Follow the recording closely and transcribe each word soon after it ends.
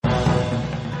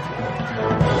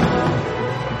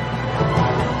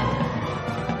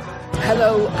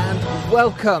Hello and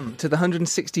welcome to the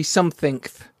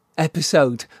 160-somethingth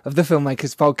episode of the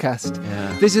Filmmakers Podcast.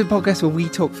 Yeah. This is a podcast where we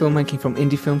talk filmmaking from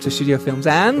indie film to studio films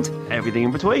and everything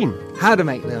in between. How to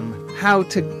make them, how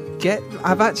to get...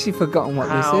 I've actually forgotten what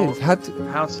this is. How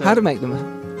to make them,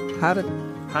 how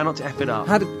not to F it up.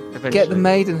 How to get them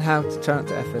made and how to try not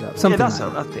to F it up. Something that's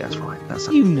like that. That's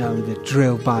you know the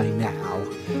drill by now.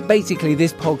 Basically,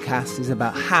 this podcast is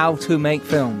about how to make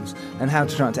films and how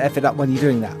to try not to F it up when you're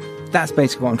doing that. That's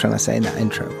basically what I'm trying to say in that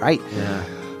intro, right?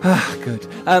 Yeah. Good.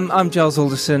 I'm Giles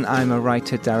Alderson. I'm a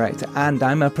writer, director, and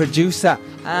I'm a producer.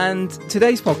 And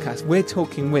today's podcast, we're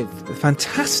talking with the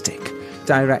fantastic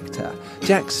director,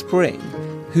 Jack Spring,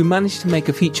 who managed to make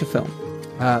a feature film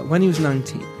when he was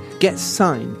 19, gets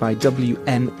signed by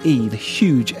WME, the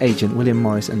huge agent William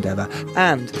Morris Endeavour,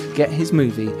 and get his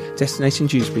movie, Destination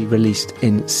Dewsbury, released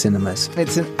in cinemas.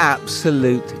 It's an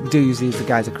absolute doozy, as the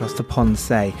guys across the pond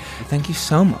say. Thank you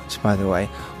so much, by the way,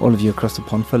 all of you across the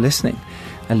pond, for listening.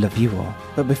 I love you all.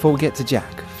 But before we get to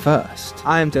Jack, first,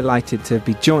 I am delighted to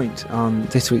be joined on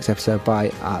this week's episode by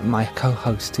my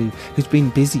co-host who's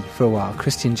been busy for a while,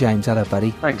 Christian James. Hello,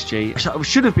 buddy. Thanks, G. I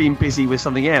should have been busy with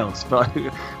something else, but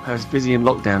I was busy in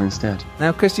lockdown instead.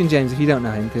 Now, Christian James, if you don't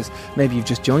know him, because maybe you've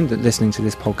just joined listening to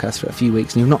this podcast for a few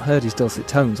weeks and you've not heard his dulcet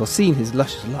tones or seen his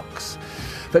luscious locks,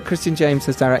 but Christian James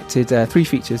has directed 3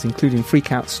 features, including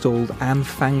Freak Out, Stalled and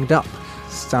Fanged Up,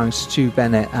 starring Stu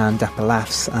Bennett and Dapper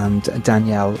Laughs and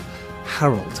Danielle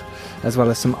Harold, as well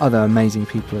as some other amazing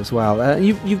people as well.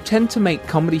 You tend to make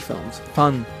comedy films,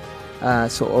 fun,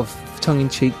 sort of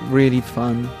tongue-in-cheek, really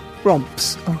fun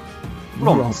romps.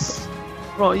 Romps.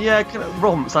 Right, yeah,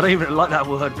 romps. I don't even like that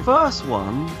word. The first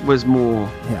one was more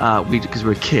because we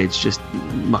were kids, just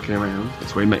mucking around.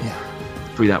 That's where we make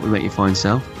through that we make your fine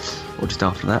self, or just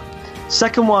after that.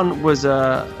 Second one was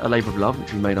a labour of love,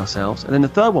 which we made ourselves, and then the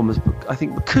third one was, I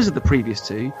think, because of the previous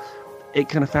two, it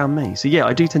kind of found me. So yeah,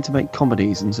 I do tend to make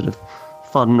comedies and sort of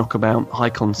fun, knockabout, high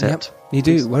concept. Yep, you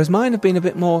do. Whereas mine have been a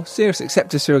bit more serious,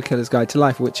 except A Serial Killer's Guide to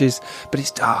Life, but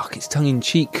it's dark, it's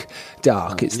tongue-in-cheek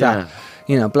dark, it's that,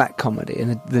 black comedy,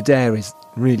 and the Dare is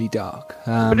really dark.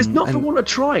 But it's not for want of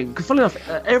trying, because funny enough,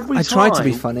 every time I try to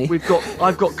be funny.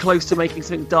 I've got close to making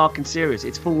something dark and serious.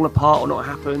 It's fallen apart or not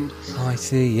happened. Oh, I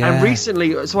see, yeah. And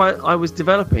recently, so I was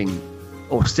developing,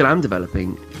 or still am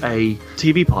developing, a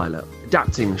TV pilot,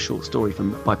 adapting a short story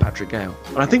by Patrick Gale.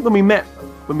 And I think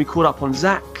when we caught up on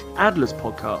Zach Adler's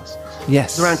podcast,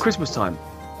 yes, it was around Christmas time.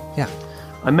 Yeah.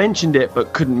 I mentioned it,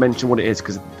 but couldn't mention what it is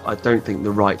because I don't think the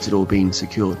rights had all been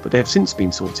secured, but they have since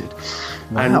been sorted.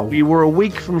 Wow. And we were a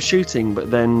week from shooting,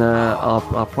 but then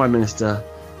our Prime Minister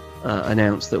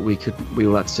announced that we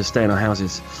all had to just stay in our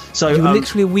houses. So you were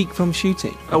literally a week from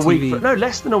shooting.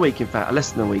 Less than a week, in fact,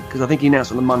 less than a week, because I think he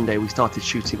announced on the Monday. We started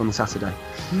shooting on the Saturday.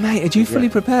 Mate, had you fully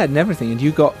prepared and everything, and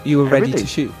you were ready to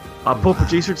shoot? Our poor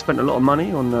producer had spent a lot of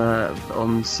money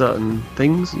on certain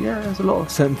things. Yeah, there's a lot of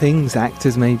certain things,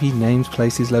 actors, maybe names,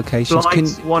 places,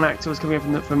 locations. One actor was coming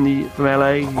in from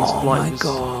LA. Oh my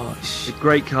gosh! A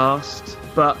great cast,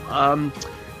 but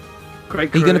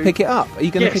great crew. Are you going to pick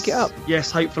it up? Yes,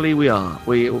 hopefully we are.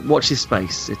 We watch this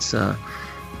space. It's.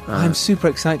 I'm super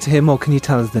excited to hear more. Can you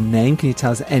tell us the name? Can you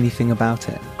tell us anything about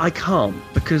it? I can't,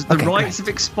 because the rights have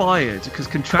expired, because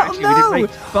contractually we didn't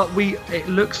make, but it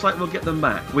looks like we'll get them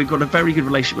back. We've got a very good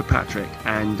relationship with Patrick,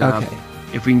 and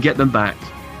if we can get them back,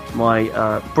 my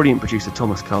brilliant producer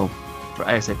Thomas Cole, for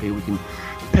ASAP, we can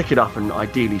pick it up and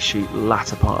ideally shoot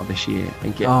latter part of this year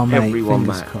and get everyone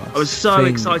back. Crossed. I was so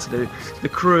excited. The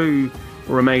crew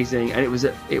were amazing, and it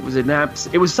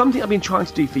was something I've been trying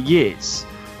to do for years.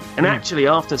 And actually,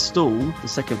 after Stall, the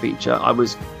second feature,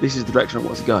 this is the direction I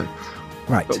wanted to go.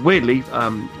 Right. But weirdly,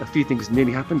 a few things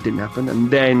nearly happened, didn't happen.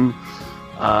 And then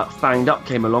Fanged Up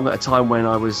came along at a time when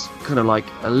I was kind of like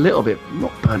a little bit,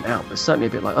 not burnt out, but certainly a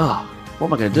bit like, what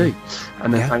am I going to do?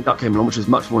 And then Fanged Up came along, which was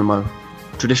much more in my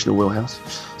traditional wheelhouse.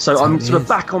 So I'm sort of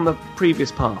back on the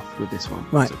previous path with this one.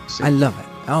 Right. I love it.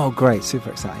 Oh, great. Super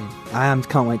exciting.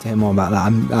 Can't wait to hear more about that.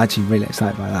 I'm actually really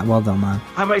excited by that. Well done, man.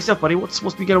 How about yourself, buddy? What's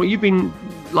been going on? You've been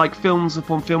like films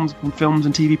upon films upon films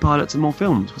and TV pilots and more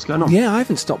films. What's going on? Yeah, I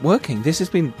haven't stopped working.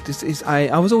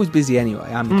 I was always busy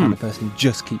anyway. I'm the kind of person who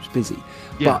just keeps busy.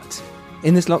 Yeah. But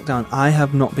in this lockdown, I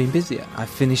have not been busier. I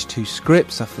finished 2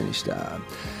 scripts. I finished a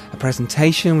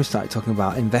presentation. We started talking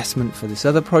about investment for this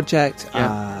other project.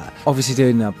 Obviously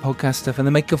doing podcast stuff and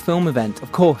the Make Your Film event,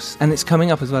 of course. And it's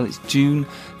coming up as well. It's June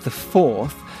the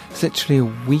 4th. It's literally a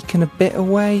week and a bit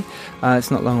away. It's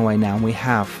not long away now. And we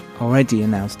have already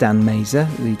announced Dan Mazer,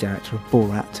 the director of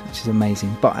Borat, which is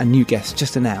amazing. But a new guest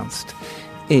just announced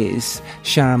is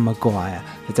Sharon Maguire,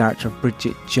 the director of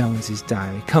Bridget Jones's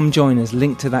Diary. Come join us.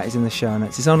 Link to that is in the show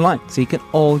notes. It's online, so you can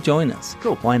all join us.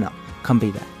 Cool. Why not? Come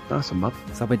be there. That's a mud.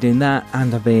 So I've been doing that,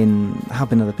 and I've been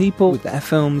helping other people with their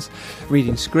films,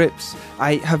 reading scripts.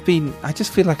 I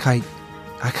just feel like I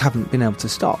haven't been able to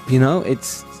stop,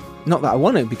 It's not that I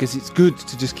want to, because it's good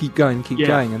to just keep going,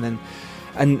 and then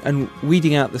and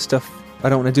weeding out the stuff I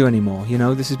don't want to do anymore,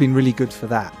 This has been really good for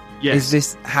that. Yes. Is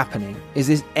this happening? Is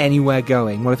this anywhere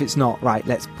going? Well, if it's not, right,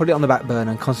 let's put it on the back burner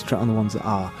and concentrate on the ones that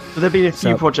are. But there have been a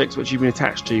few projects which you've been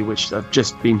attached to, which have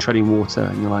just been treading water,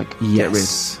 and you're like, get rid.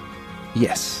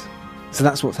 Yes. So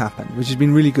that's what's happened, which has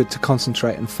been really good to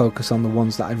concentrate and focus on the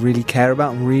ones that I really care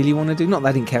about and really want to do. Not that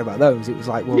I didn't care about those. It was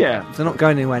like, well, if they're not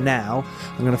going anywhere now,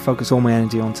 I'm going to focus all my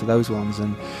energy onto those ones.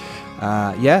 And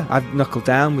I've knuckled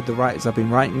down with the writers I've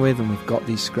been writing with, and we've got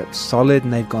these scripts solid,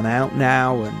 and they've gone out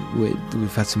now, and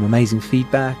we've had some amazing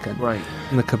feedback. And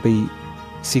there could be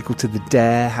sequel to The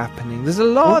Dare happening. There's a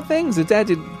lot of things. The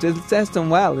Dare's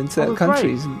done well in certain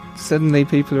countries, and suddenly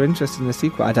people are interested in the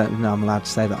sequel. I don't know I'm allowed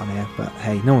to say that on here, but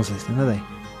hey, no one's listening, are they?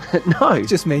 No, it's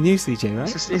just me and you, CJ,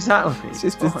 right? Exactly. It's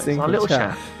just a single little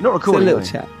chat. Not recording. It's a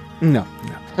little chat. No.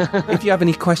 If you have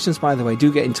any questions, by the way,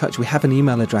 do get in touch. We have an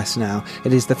email address now.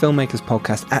 It is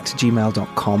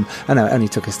thefilmmakerspodcast@gmail.com. I know it only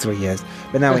took us 3 years,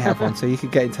 but now we have one, so you can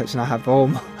get in touch, and I have all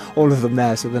of them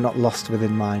there, so they're not lost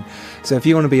within mine. So if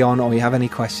you want to be on, or you have any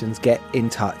questions, get in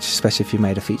touch, especially if you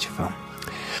made a feature film.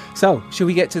 So, should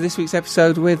we get to this week's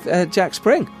episode with Jack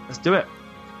Spring? Let's do it.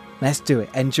 Let's do it.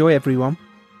 Enjoy, everyone.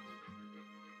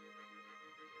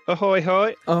 Ahoy,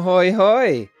 hoy. Ahoy,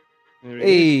 hoy. Here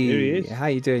he is. How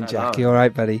you doing, Jack? You all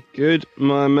right, buddy? Good,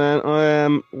 my man. I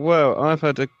am. Well, I've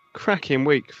had a cracking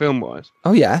week film-wise.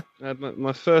 Oh, yeah? I had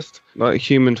my first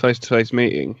human face-to-face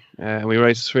meeting. We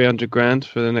raised 300 grand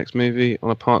for the next movie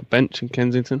on a park bench in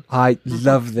Kensington. I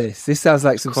love this. This sounds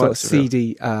like some sort of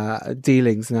seedy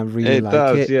dealings, and I really like it.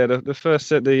 It does, yeah. The first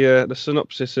set, the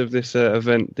synopsis of this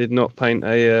event did not paint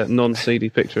a non-seedy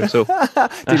picture at all.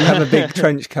 Did you have a big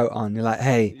trench coat on? You're like,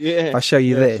 hey, if I show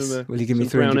you this, will you give me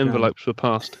 300 brown envelopes were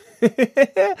passed.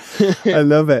 I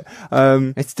love it.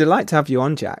 It's a delight to have you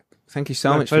on, Jack. Thank you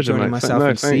so much for joining myself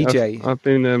and CJ. I've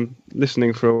been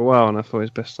listening for a while, and I thought it was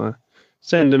best I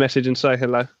send a message and say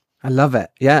hello. I love it.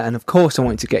 Yeah, and of course I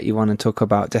wanted to get you on and talk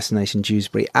about Destination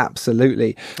Dewsbury.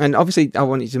 Absolutely. And obviously I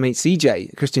want you to meet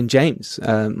CJ, Christian James,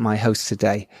 my host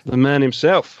today. The man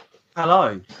himself.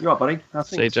 Hello. You all right, buddy? How's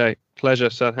things? CJ, pleasure,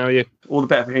 son. How are you? All the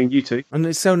better for hearing you two. And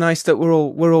it's so nice that we're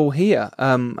all here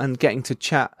and getting to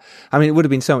chat. I mean, it would have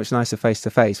been so much nicer face to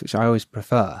face, which I always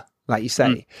prefer. Like you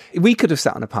say, we could have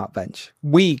sat on a park bench.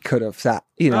 We could have sat,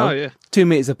 2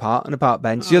 meters apart on a park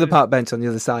bench. The other park bench on the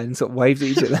other side, and sort of waved at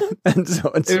each other.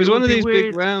 It was one of these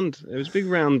big round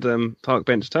park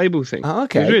bench table things. Oh,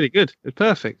 okay. It was really good. It was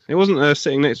perfect. It wasn't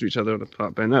sitting next to each other on a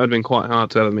park bench. That would have been quite hard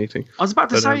to have a meeting. I was about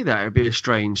to say that it would be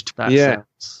estranged.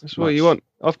 That's what you want.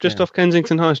 Off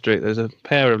Kensington High Street, there's a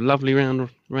pair of lovely round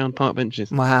park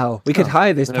benches. Wow, we could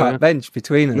hire this park bench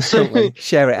between us, couldn't we?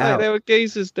 Share it out. There were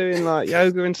geezers doing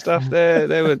yoga and stuff there.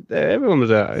 Everyone was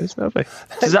out. It's lovely.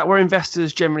 So is that where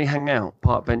investors generally hang out?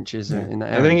 Park benches in that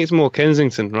area? I think it's more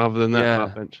Kensington rather than that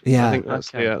park bench. Yeah, I think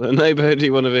that's the neighbourhood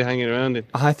you want to be hanging around in.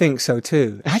 I think so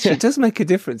too. Actually, it does make a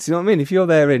difference. You know what I mean? If you're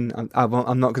there in,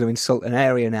 I'm not going to insult an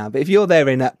area now, but if you're there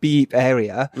in that beep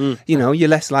area, you're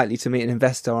less likely to meet an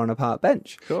investor on a park bench.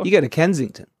 You go to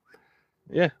Kensington.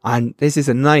 Yeah. And this is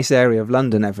a nice area of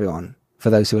London, everyone, for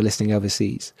those who are listening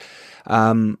overseas.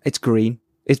 It's green.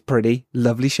 It's pretty.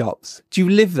 Lovely shops. Do you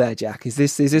live there, Jack? Is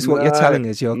this what you're telling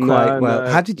us? You're quite well.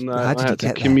 How did you get there?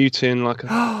 To commute in like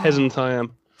a peasant I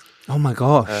am. Oh my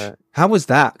gosh. How was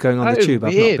that going on the tube?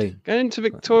 Weird. I've not been. Going to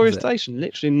Victoria Station,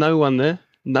 literally no one there.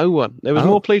 No one. There was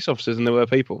more police officers than there were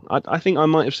people. I think I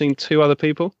might have seen 2 other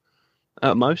people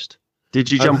at most.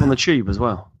 Did you jump on the tube as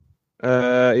well?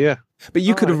 Yeah. But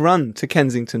you could have run to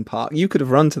Kensington Park. You could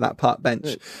have run to that park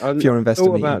bench if you're investor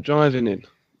meeting. I thought about driving in.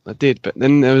 I did, but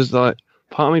then there was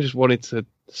part of me just wanted to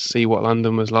see what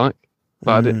London was like.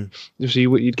 But I didn't.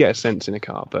 You'd get a sense in a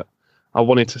car, but I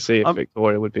wanted to see if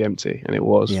Victoria would be empty, and it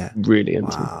was really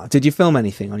empty. Wow. Did you film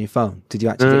anything on your phone? Did you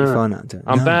actually get your phone out and do it?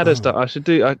 I'm bad at stuff. I should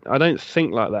do. I don't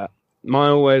think like that.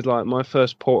 My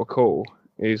first port of call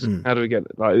is how do we get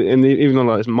even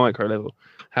on this micro level,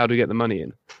 how do we get the money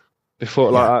in?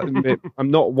 Before, I'm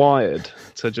not wired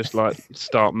to just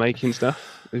start making stuff.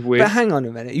 It's weird. But hang on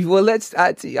a minute. Well,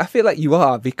 I feel like you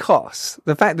are, because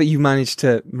the fact that you managed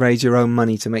to raise your own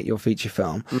money to make your feature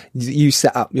film, you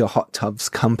set up your hot tubs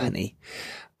company.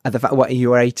 at the fact what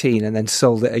you were 18 and then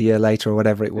sold it a year later or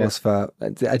whatever it was for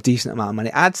a decent amount of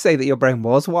money, I'd say that your brain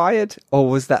was wired, or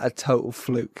was that a total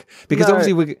fluke? Because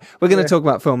obviously we're going to talk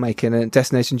about filmmaking and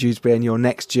Destination Dewsbury and your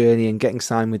next journey and getting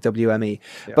signed with WME.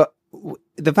 Yeah. But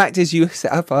the fact is you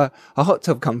set up a hot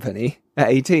tub company at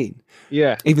 18.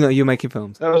 Yeah. Even though you're making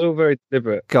films. That was all very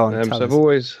deliberate. Go on, so I've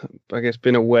always, I guess,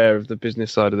 been aware of the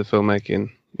business side of the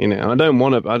filmmaking. And I don't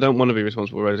want to be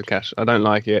responsible for raising cash. I don't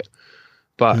like it.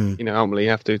 But, ultimately you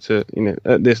have to,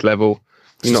 at this level,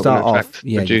 you're not going to attract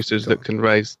producers that can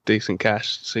raise decent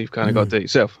cash. So you've kind of got to do it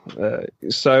yourself.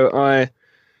 So I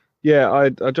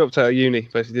dropped out of uni,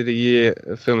 basically did a year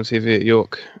of film and TV at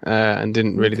York, and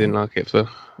didn't like it for.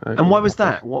 And why was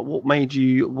that? What made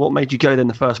you go there in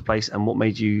the first place, and what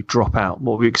made you drop out?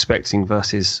 What were you expecting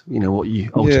versus what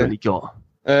you ultimately got?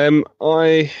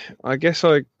 I guess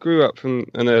I grew up from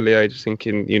an early age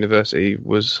thinking university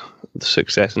was the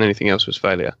success and anything else was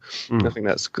failure. I think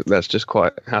that's just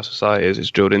quite how society is.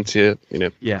 It's drilled into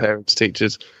parents,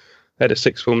 teachers. Head of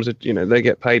sixth forms, they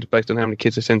get paid based on how many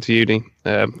kids they send to uni.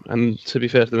 And to be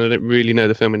fair to them, they don't really know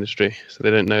the film industry, so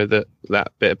they don't know that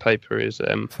bit of paper is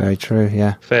very true.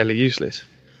 Yeah, fairly useless.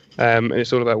 And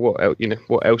it's all about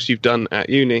what else you've done at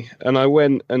uni. And I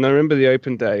went, and I remember the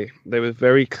open day. They were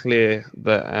very clear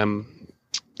that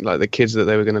the kids that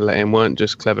they were going to let in weren't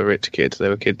just clever rich kids. They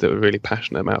were kids that were really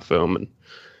passionate about film and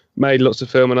made lots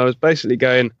of film. And I was basically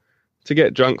going to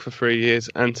get drunk for 3 years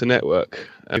and to network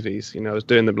movies. I was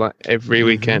doing them like every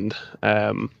weekend.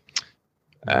 And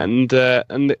the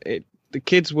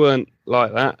kids weren't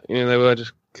like that. They were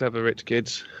just clever rich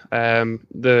kids.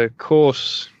 The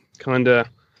course kind of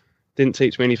didn't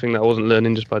teach me anything that I wasn't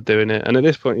learning just by doing it. And at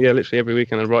this point, literally every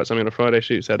weekend I'd write something on a Friday,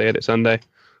 shoot Saturday, edit Sunday,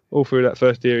 all through that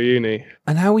first year of uni.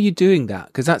 And how were you doing that?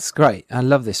 Because that's great. I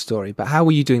love this story. But how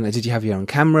were you doing that? Did you have your own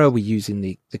camera? Were you using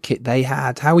the kit they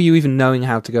had? How were you even knowing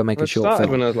how to go make a short film? I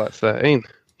started when I was like 13.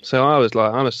 So I was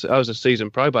like, I was a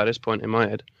seasoned pro by this point in my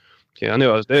head. Yeah, I knew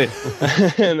what I was doing.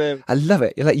 And, I love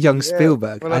it. You're like young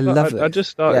Spielberg. I love it. I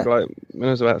just started when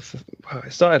I was about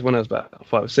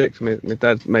 5 or 6. My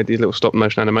dad made these little stop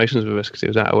motion animations with us because he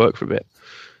was out of work for a bit.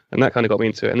 And that kind of got me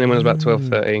into it. And then when I was about 12,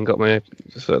 13, got my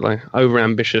sort of like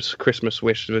over-ambitious Christmas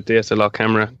wish with a DSLR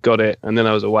camera, got it, and then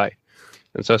I was away.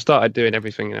 And so I started doing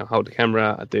everything, hold the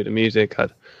camera, I'd do the music,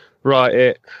 I'd write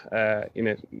it,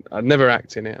 I'd never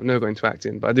act in it, I've never got into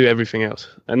acting, but I do everything else.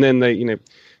 And then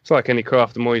it's like any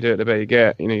craft, the more you do it, the better you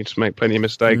get. You just make plenty of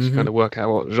mistakes, kind of work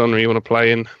out what genre you want to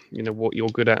play in, what you're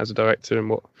good at as a director and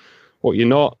what you're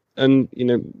not. And,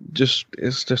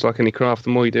 it's just like any craft, the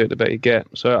more you do it, the better you get.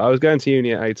 So I was going to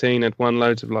uni at 18, I'd won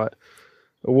loads of like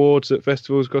awards at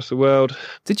festivals across the world.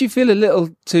 Did you feel a little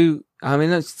too, I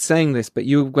mean, I'm saying this, but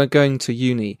you were going to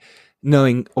uni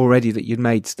knowing already that you'd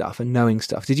made stuff and knowing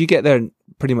stuff. Did you get there and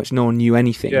pretty much no one knew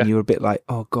anything? And you were a bit like,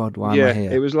 oh God, why am I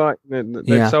here? Yeah, it was like,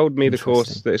 they sold me the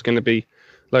course that it's going to be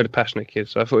a load of passionate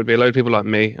kids. So I thought it'd be a load of people like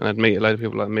me, and I'd meet a load of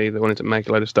people like me that wanted to make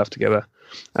a load of stuff together.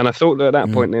 And I thought that at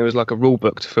that point there was like a rule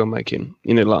book to filmmaking.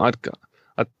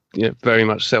 I'd very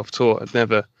much self-taught. I'd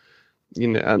never,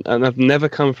 and I've never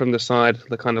come from the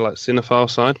kind of like cinephile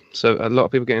side. So a lot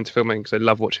of people get into filmmaking because they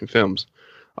love watching films.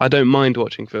 I don't mind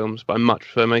watching films, but I much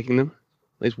prefer making them.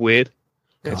 It's weird.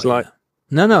 It's like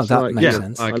that makes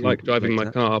sense. I like driving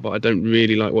my car, but I don't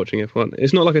really like watching F1.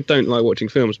 It's not like I don't like watching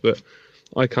films, but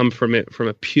I come from it from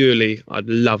a purely I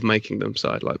love making them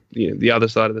side, like the other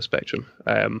side of the spectrum.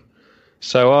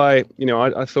 So I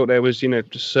thought there was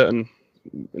just certain,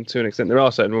 and to an extent there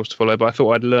are certain rules to follow, but I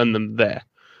thought I'd learn them there.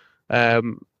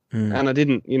 And I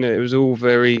didn't, it was all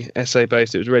very essay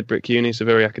based. It was red brick uni, so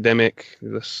very academic.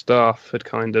 The staff had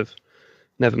kind of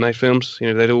never made films.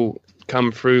 They'd all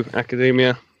come through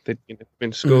academia. They'd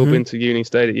been to school, been to uni,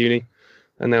 stayed at uni,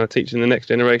 and they were teaching the next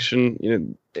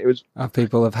generation. It was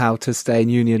people of how to stay in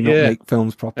uni and not make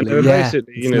films properly. And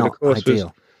basically, the course was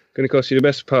going to cost you the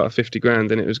best part of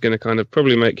 $50,000, and it was going to kind of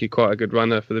probably make you quite a good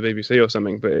runner for the BBC or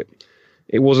something. But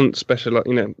it wasn't special.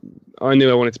 I knew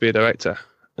I wanted to be a director.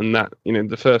 And that,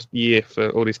 the first year for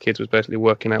all these kids was basically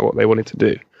working out what they wanted to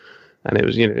do. And it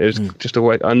was, just a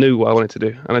way, I knew what I wanted to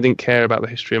do. And I didn't care about the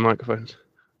history of microphones.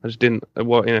 I just didn't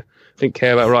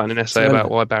care about writing an essay about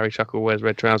why Barry Chuckle wears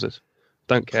red trousers.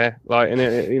 Don't care.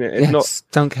 It's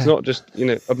not just,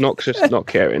 obnoxious not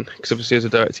caring. Because obviously as a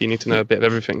director, you need to know a bit of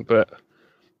everything. But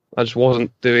I just wasn't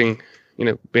doing,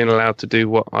 being allowed to do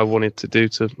what I wanted to do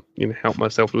to, help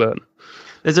myself learn.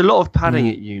 There's a lot of padding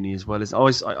at uni as well.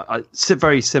 I a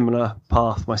very similar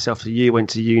path myself. Went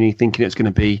to uni thinking it was going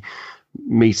to be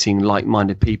meeting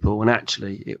like-minded people, and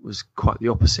actually it was quite the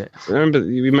opposite. I remember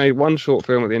we made one short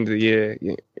film at the end of the year,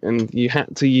 and you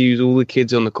had to use all the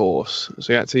kids on the course.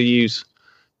 So you had to use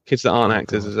kids that aren't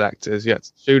actors as actors. You had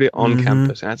to shoot it on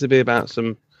campus. It had to be about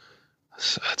some,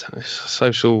 I don't know,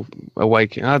 social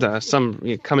awakening. I don't know,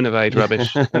 some coming of age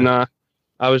rubbish. And I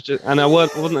was just, and I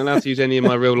wasn't allowed to use any of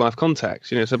my real life contacts.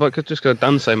 So I could have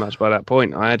done so much by that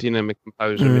point. I had, my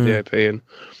composer, my DOP, and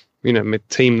my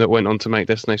team that went on to make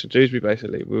Destination Dewsbury.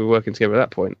 Basically, we were working together at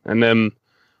that point, and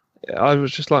I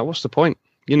was just like, what's the point?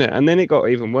 And then it got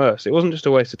even worse. It wasn't just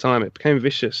a waste of time. It became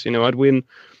vicious. I'd win.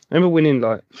 I remember winning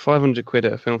like 500 quid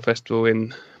at a film festival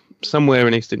in somewhere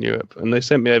in Eastern Europe, and they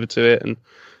sent me over to it and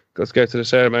got to go to the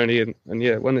ceremony and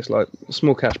won this like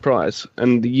small cash prize.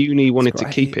 And the uni wanted to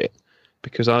keep it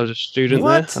because I was a student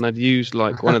there, and I'd used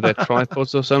like one of their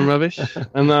tripods or some rubbish.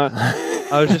 And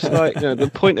I was just like,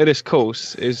 the point of this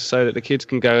course is so that the kids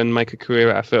can go and make a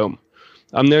career out of film.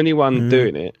 I'm the only one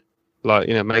doing it. Like,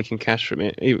 making cash from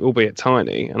it, albeit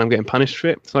tiny, and I'm getting punished for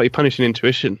it. It's like you're punishing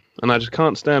intuition, and I just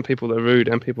can't stand people that are rude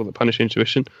and people that punish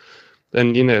intuition.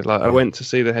 Then, I went to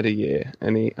see the head of year,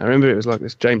 and I remember it was like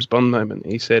this James Bond moment.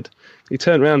 He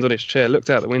turned around on his chair,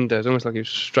 looked out the window, it was almost like he was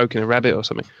stroking a rabbit or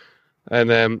something,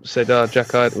 and said,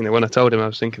 Jack, when I told him I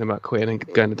was thinking about quitting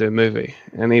and going to do a movie,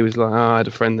 and he was like, I had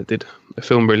a friend that did a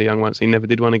film really young once, he never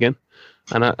did one again.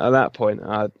 And at that point,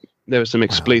 there were some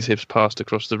expletives passed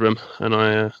across the room, and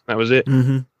that was it.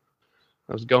 I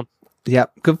was gone. Yeah,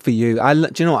 good for you. Do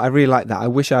you know what? I really like that. I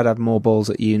wish I'd had more balls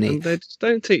at uni. And they just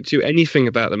don't teach you anything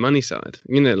about the money side.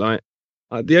 The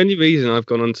only reason I've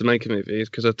gone on to make a movie is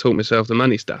because I taught myself the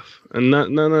money stuff, and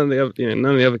none of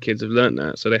the other kids have learnt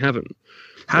that, so they haven't.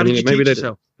 How did you teach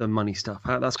yourself the money stuff?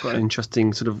 That's quite an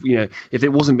interesting sort of, if it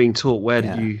wasn't being taught, where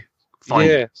did you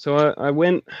find it? So I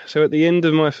went. So at the end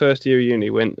of my first year of uni,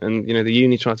 the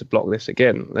uni tried to block this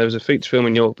again. There was a feature film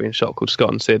in York being shot called Scott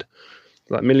and Sid,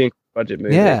 like $1 million budget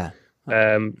movie. Yeah.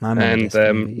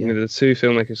 The two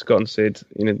filmmakers, Scott and Sid,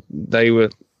 they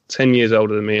were 10 years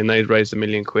older than me, and they'd raised £1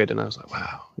 million, and I was like,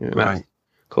 wow, right,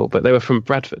 cool. But they were from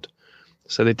Bradford,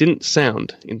 so they didn't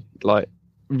sound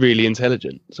really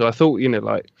intelligent. So I thought,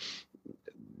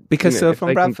 because they're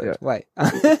from Bradford. Wait,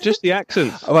 just the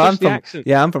accent.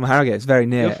 I'm from Harrogate. It's very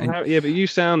near. But you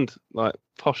sound like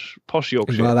posh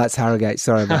Yorkshire. Well, that's Harrogate.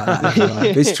 Sorry about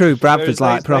that. It's true. Bradford's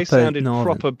proper. They sounded northern.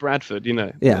 Proper Bradford,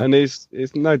 Yeah. And it's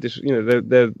no, they're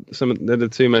the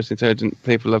two most intelligent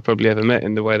people I've probably ever met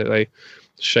in the way that they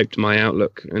shaped my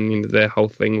outlook, and their whole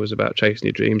thing was about chasing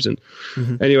your dreams. And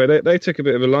anyway, they took a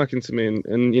bit of a liking to me,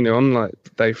 and on like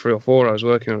day 3 or 4 I was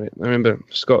working on it. I remember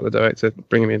Scott, the director,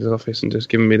 bringing me into his office and just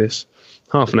giving me this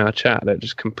half-an-hour chat that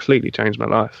just completely changed my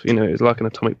life. It was like an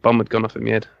atomic bomb had gone off in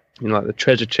my head, like the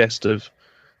treasure chest of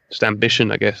just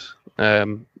ambition, I guess.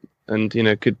 And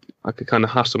I could kind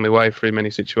of hustle my way through many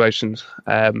situations,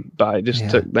 but it just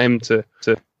took them to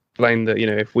explain that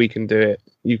if we can do it,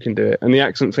 you can do it. And the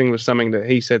accent thing was something that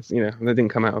he said, that didn't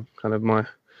come out of kind of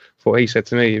what he said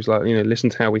to me. He was like,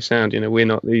 listen to how we sound. We're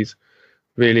not these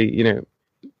really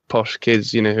posh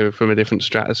kids who are from a different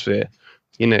stratosphere.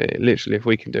 Literally, if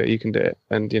we can do it, you can do it.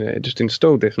 And it just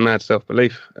installed this mad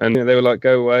self-belief. And they were like,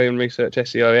 go away and research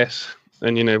SEIS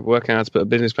and work out how to put a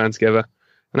business plan together.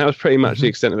 And that was pretty much the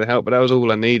extent of the help, but that was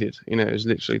all I needed. It was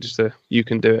literally just you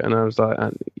can do it. And I was like,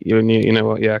 you know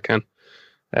what? Yeah, I can.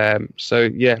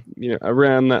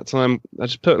 Around that time, I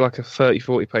just put like a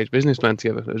 30-40 page business plan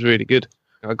together. It was really good.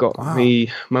 I got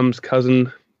me mum's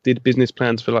cousin did business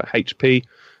plans for like HP.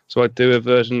 So I'd do a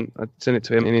version, I'd send it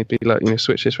to him, and he'd be like,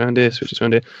 switch this around here, switch this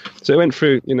around here. So it went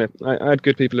through, I had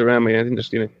good people around me. I didn't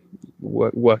just,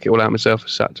 work it all out myself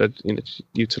as such. I,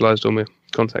 utilised all my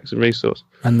contacts and resource.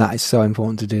 And that is so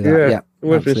important to do that. Yeah,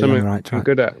 working something I'm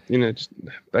good at. Just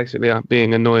basically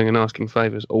being annoying and asking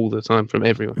favours all the time from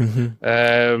everyone.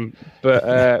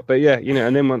 But yeah,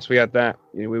 and then once we had that,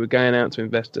 we were going out to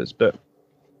investors, but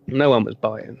no one was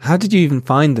buying. How did you even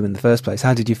find them in the first place?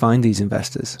 How did you find these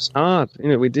investors? It's hard.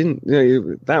 We didn't.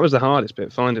 That was the hardest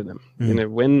bit, finding them.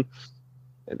 When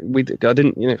I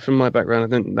didn't. From my background,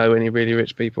 I didn't know any really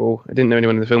rich people. I didn't know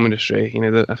anyone in the film industry.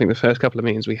 I think the first couple of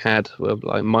meetings we had were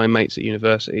like my mates at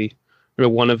university.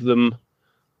 One of them,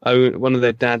 one of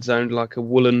their dads owned like a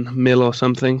woolen mill or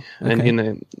something, and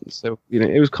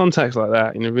it was contacts like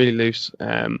that. Really loose.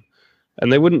 And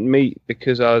they wouldn't meet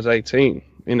because I was 18.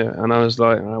 And I was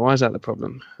like, why is that the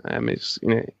problem? It's,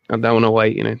 I don't want to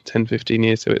wait, 10, 15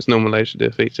 years till it's normal age to do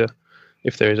a feature,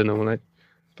 if there is a normal age.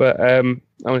 But I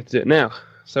wanted to do it now.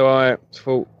 So I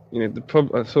thought,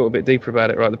 I thought a bit deeper about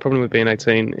it, right? The problem with being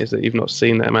 18 is that you've not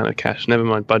seen that amount of cash, never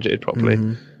mind budgeted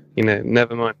properly,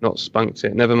 never mind not spunked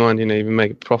it, never mind, even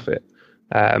make a profit.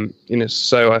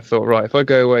 So I thought, right, if I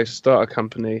go away, start a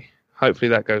company, hopefully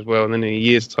that goes well, and then in a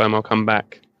year's time I'll come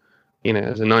back,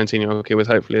 as a 19-year-old kid with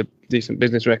hopefully a decent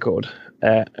business record,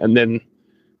 and then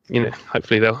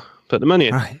hopefully they'll put the money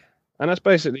in. Right. And that's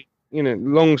basically,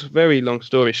 very long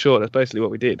story short, that's basically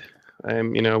what we did. I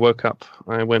woke up,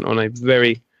 I went on a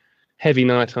very heavy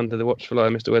night under the watchful eye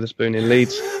of Mr. Weatherspoon in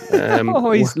Leeds.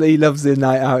 He loves the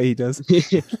night out, he does.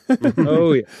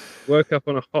 Oh, yeah. Woke up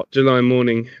on a hot July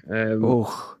morning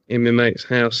in my mate's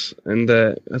house, and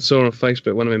I saw on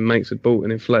Facebook one of my mates had bought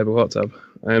an inflatable hot tub,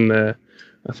 and I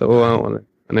thought, I want it.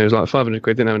 And it was like 500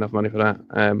 quid, didn't have enough money for that.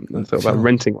 I thought about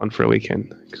renting one for a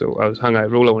weekend, because I was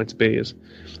hungover. All I wanted to be is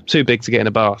too big to get in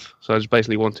a bath, so I just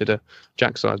basically wanted a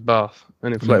jack-sized bath,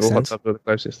 and inflatable hot tubs were the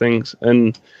closest things.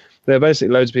 And there are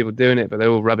basically loads of people doing it, but they're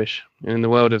all rubbish. In the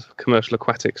world of commercial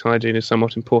aquatics, hygiene is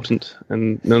somewhat important,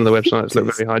 and none of the websites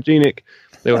look very hygienic.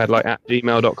 They all had like at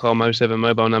gmail.com, 07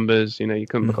 mobile numbers, you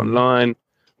couldn't book online,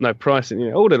 no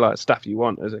pricing, all the stuff you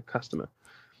want as a customer.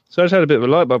 So I just had a bit of a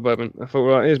light bulb moment. I thought,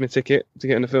 right, here's my ticket to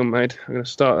getting the film made. I'm going to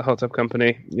start a hot tub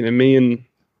company. Me and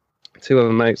two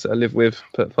other mates that I live with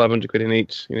put 500 quid in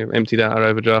each, emptied out our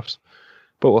overdrafts,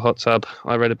 bought a hot tub.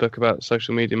 I read a book about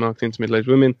social media marketing to middle-aged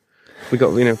women. We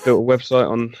got, built a website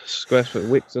on Squarespace,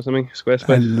 Wix or something,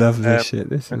 Squarespace. I love this shit.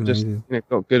 This is amazing. Just,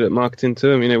 got good at marketing to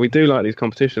them. We do like these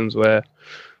competitions where,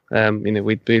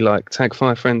 we'd be like, tag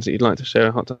 5 friends that you'd like to share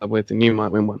a hot tub with, and you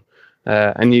might win one.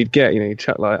 And you'd get, you'd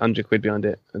chuck like 100 quid behind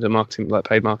it as a marketing, like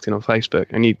paid marketing on Facebook,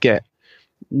 and you'd get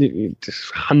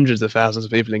just hundreds of thousands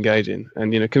of people engaging.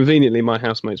 And, conveniently, my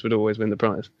housemates would always win the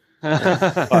prize.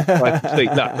 by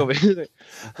complete luck, obviously.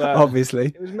 But obviously.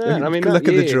 It was mad. Look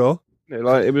at the draw.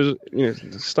 It was,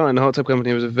 starting the hot tub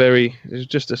company it was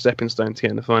just a stepping stone to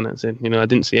getting the financing. I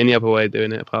didn't see any other way of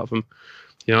doing it apart from,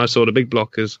 I saw the big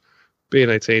blockers. Being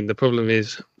 18, the problem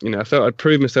is, I felt I'd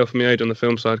proved myself for my age on the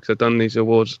film side because I'd done these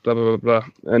awards, blah, blah, blah,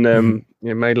 blah. And,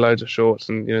 made loads of shorts,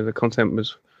 and, the content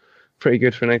was pretty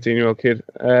good for an 18-year-old kid.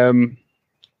 So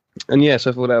I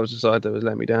thought that was the side that was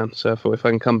letting me down. So I thought if I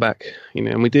can come back,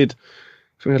 and we did.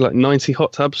 We had like 90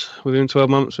 hot tubs within 12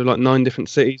 months with like 9 different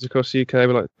cities across the UK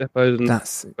with like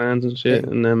depots and bands and shit.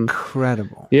 And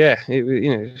incredible. Yeah,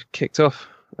 it kicked off.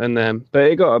 And but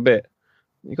it got a bit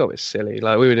silly.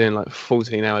 Like we were doing like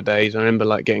 14-hour days. I remember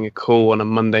like getting a call on a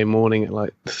Monday morning at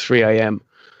like 3 a.m.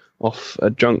 off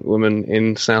a drunk woman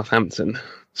in Southampton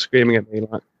screaming at me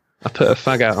like, I put a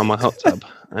fag out on my hot tub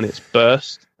and it's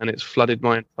burst and it's flooded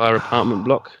my entire apartment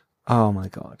block. Oh my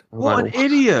God. What an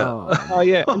idiot. Oh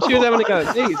yeah. And she was having a go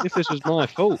at me as if this was my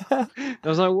fault. I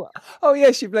was like, what? Oh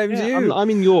yeah, she blames you. I'm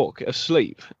in York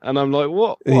asleep and I'm like,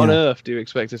 what on earth do you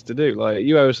expect us to do? Like,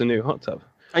 you owe us a new hot tub.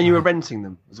 And you were renting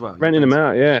them as well? Renting them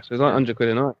out, yeah. So it was like 100 quid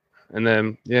a night. And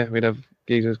then, we'd have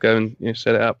geezers go and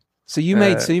set it up. So you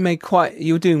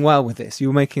were doing well with this. You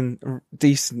were making a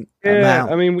decent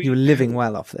amount. You were living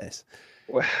well off this.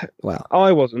 Well,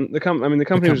 I wasn't. The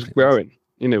company was growing.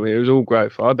 It was all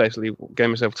growth. I basically gave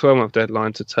myself a 12-month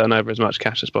deadline to turn over as much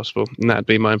cash as possible, and that'd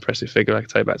be my impressive figure I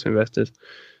could take back to investors.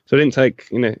 So I didn't take,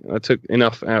 I took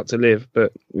enough out to live,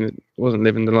 but wasn't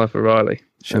living the life of Riley.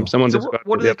 Sure.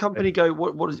 What did the company go?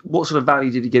 What sort of value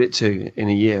did you get it to in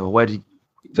a year, or where did?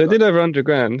 So it did over 100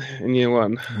 grand in year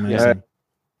one. Amazing.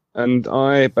 And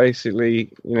I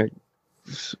basically,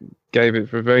 gave it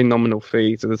for a very nominal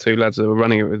fee to the 2 lads that were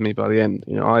running it with me by the end.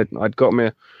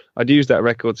 I'd used that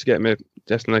record to get my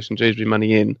Destination Dewsbury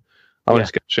money in. I wanted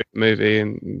to go shoot the movie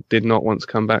and did not want to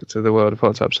come back to the world of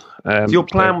hot tubs. So your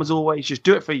plan was always just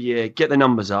do it for a year, get the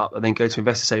numbers up, and then go to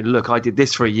investors and say, "Look, I did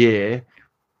this for a year."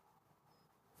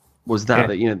 Was that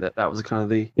that was kind of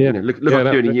the look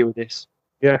I'm doing a year with this.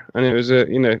 Yeah, and it was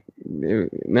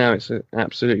now it's an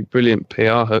absolutely brilliant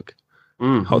PR hook.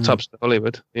 Hot tubs to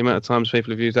Hollywood. The amount of times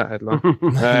people have used that headline.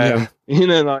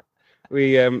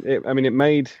 It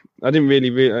made. I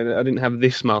didn't have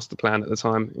this master plan at the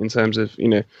time in terms of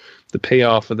the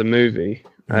PR for the movie.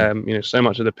 So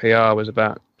much of the PR was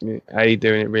about A,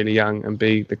 doing it really young, and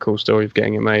B, the cool story of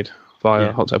getting it made via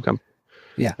a hot tub company.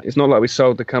 Yeah, it's not like we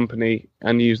sold the company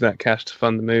and used that cash to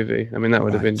fund the movie. That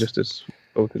would have been just as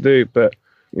cool to do, but.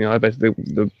 I basically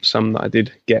the sum that I did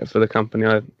get for the company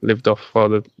I lived off while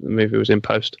the movie was in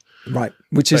post. Right,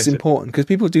 which is important because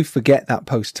people do forget that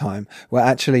post time where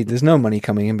actually there's no money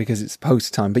coming in because it's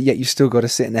post time, but yet you still got to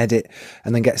sit and edit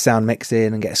and then get sound mix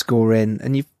in and get a score in,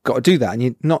 and you've got to do that, and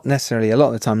you're not necessarily a lot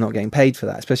of the time not getting paid for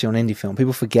that, especially on indie film.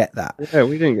 People forget that. Yeah, I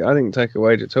didn't take a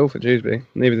wage at all for Dewsbury.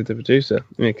 Neither did the producer.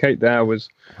 Kate Dow was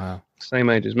the same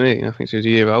age as me. I think she was a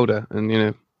year older,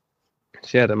 and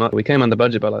we came under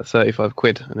budget by like 35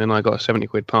 quid, and then I got a 70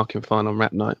 quid parking fine on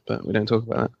rap night, but we don't talk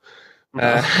about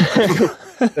that.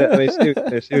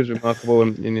 She was remarkable,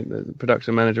 and the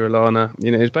production manager Alana,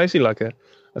 it was basically like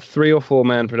a 3 or 4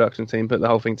 man production team put the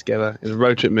whole thing together. It was a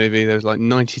road trip movie. There was like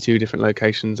 92 different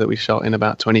locations that we shot in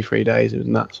about 23 days. It was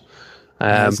nuts.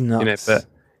 That's nuts. You know, but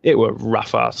it were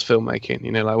rough ass filmmaking.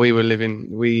 You know, like we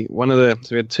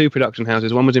had 2 production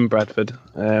houses. One was in Bradford,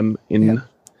 in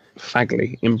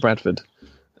Fagley in Bradford,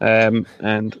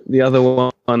 and the other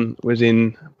one was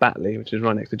in Batley, which is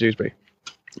right next to Dewsbury.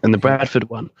 And the Bradford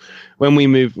one, when we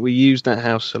moved, we used that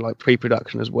house for like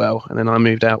pre-production as well. And then I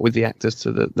moved out with the actors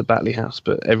to the Batley house,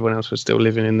 but everyone else was still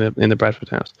living in the Bradford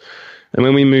house. And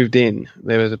when we moved in,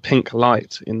 there was a pink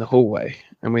light in the hallway,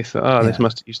 and we thought, this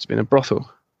must have used to be a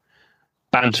brothel.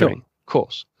 Bantering, of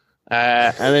course.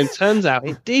 And then turns out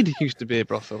it did used to be a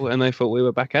brothel, and they thought we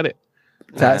were back at it.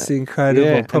 That's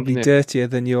incredible. Probably dirtier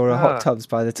than your hot tubs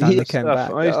by the time they came back.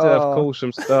 I used to have calls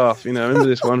from staff. You know, I remember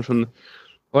this one from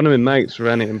one of my mates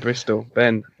ran it in Bristol,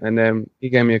 Ben, and he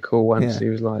gave me a call once. He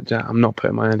was like, Jack, I'm not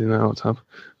putting my hand in that hot tub.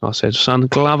 I said, son,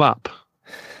 glove up.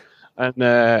 And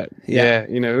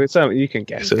you know, you can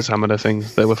guess at some of the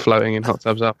things that were floating in hot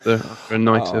tubs after a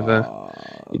night of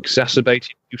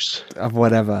exacerbated use of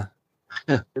whatever.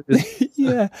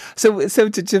 Yeah. So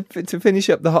to finish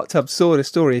up the hot tub sort of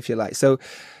story, if you like. So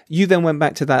you then went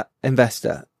back to that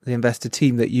the investor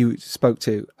team that you spoke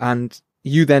to, and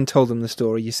you then told them the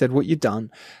story. You said what you'd done.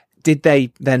 Did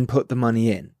they then put the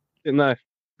money in? No.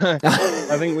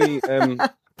 I think we.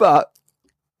 But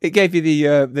it gave you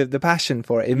the passion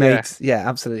for it. It made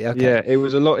absolutely okay. Yeah, it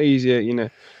was a lot easier, you know.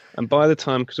 And by the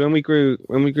time, because when we grew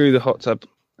the hot tub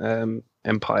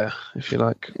empire, if you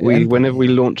like, whenever we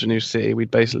launch a new city,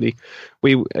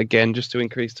 again, just to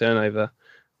increase turnover,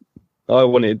 I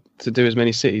wanted to do as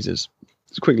many cities as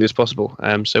quickly as possible.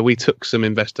 So we took some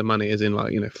investor money, as in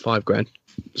like, you know, $5,000.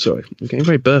 Sorry, I'm getting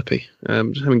very burpy.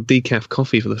 Just having decaf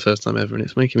coffee for the first time ever, and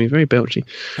it's making me very belchy.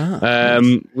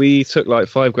 Nice. We took like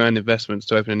 $5,000 investments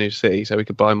to open a new city, so we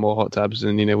could buy more hot tubs,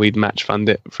 and you know, we'd match fund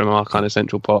it from our kind of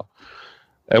central pot,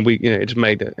 and it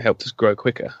just helped us grow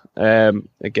quicker.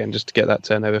 Again, just to get that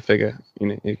turnover figure, you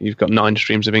know, if you've got 9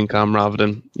 streams of income rather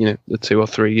than, you know, the 2 or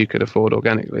 3 you could afford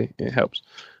organically, it helps.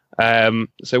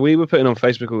 So we were putting on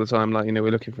Facebook all the time, like, you know,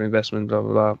 we're looking for investment, blah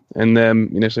blah blah, and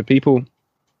you know, so people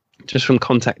just from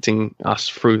contacting us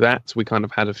through that, we kind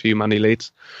of had a few money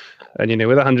leads, and you know,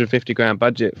 with $150,000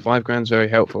 budget, $5,000 is very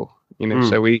helpful. You know,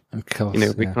 so we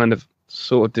kind of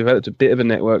sort of developed a bit of a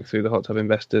network through the hot tub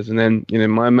investors, and then, you know,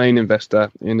 my main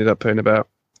investor ended up putting about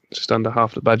just under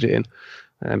half the budget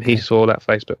in. He saw that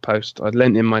Facebook post. I'd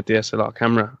lent him my DSLR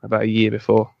camera about a year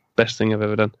before, best thing I've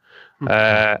ever done,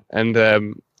 and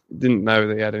didn't know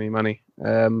that he had any money,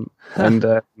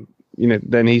 you know,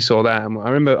 then he saw that, and I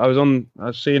remember I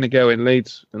was seeing a girl in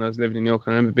Leeds, and I was living in York,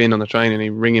 and I remember being on the train and he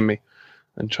ringing me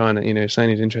and trying to, you know, saying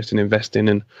he's interested in investing,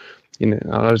 and you know,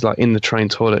 I was like in the train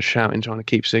toilet shouting, trying to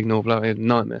keep signal, blah, it was a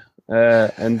nightmare.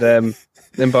 And then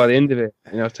by the end of it,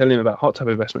 you know, I was telling him about hot tub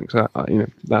investment, because you know,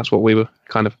 that's what we were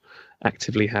kind of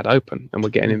actively had open and we're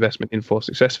getting investment in for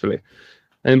successfully.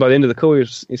 And by the end of the call,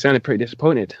 he sounded pretty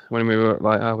disappointed when we were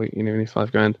like, we need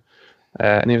 $5,000.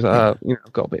 And he was like, you know,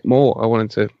 I've got a bit more. I wanted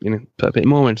to, you know, put a bit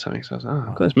more in something. So I was like,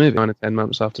 I've got this movie 9 or 10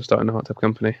 months after starting a hot tub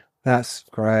company. That's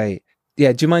great.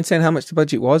 Yeah. Do you mind saying how much the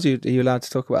budget was? Are you allowed to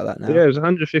talk about that now? Yeah, it was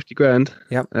 $150,000.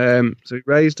 Yep. So we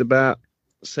raised about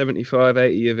 75,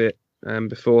 80 of it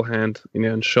beforehand, you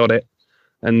know, and shot it.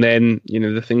 And then, you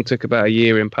know, the thing took about a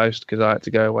year in post, because I had to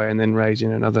go away and then raise, you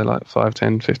know, another like 5,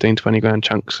 10, 15, 20 grand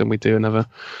chunks, and we do another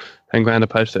 10 grand a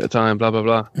post at a time, blah, blah,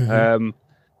 blah. Mm-hmm.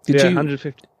 Did you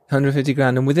 150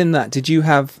 grand, and within that, did you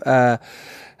have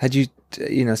had you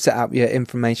set up your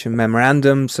information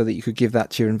memorandum so that you could give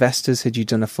that to your investors? Had you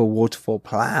done a full waterfall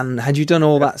plan? Had you done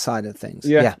all that side of things?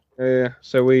 Yeah.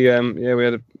 So we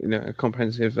had a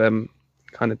comprehensive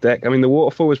kind of deck. I mean, the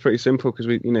waterfall was pretty simple, because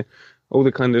we, you know, all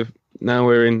the kind of, now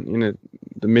we're in, you know,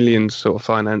 the millions sort of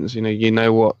finance, you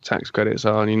know what tax credits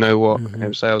are, and you know what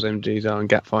sales MGs are and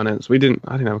gap finance. I didn't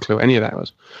have a clue what any of that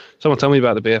was. Someone told me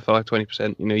about the BFI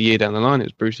 20%, you know, a year down the line, it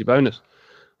was Brucey bonus.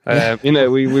 You know,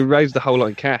 we raised the whole lot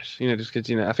in cash, you know, just because,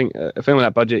 you know, I think a film with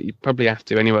that budget, you probably have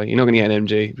to anyway. You're not going to get an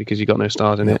MG because you've got no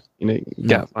stars in it. You know,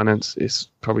 gap finance is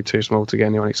probably too small to get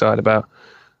anyone excited about.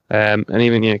 And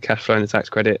even, you know, cash flow and the tax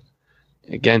credit,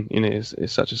 again, you know, is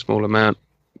such a small amount.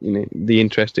 You know, the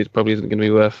interest probably isn't going to be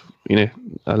worth, you know,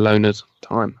 a loaner's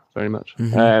time very much.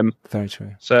 Very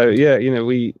true. So yeah, you know,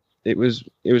 it was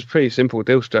pretty simple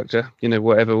deal structure. You know,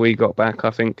 whatever we got back,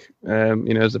 I think,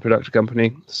 you know, as the production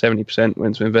company, 70%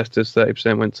 went to investors,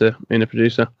 30% went to a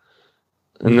producer,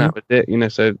 and that was it. You know,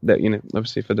 so that, you know,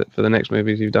 obviously for the next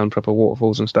movies, you've done proper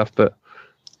waterfalls and stuff, but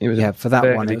For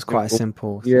that one, it was quite a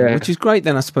simple thing, which is great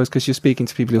then, I suppose, because you're speaking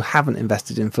to people who haven't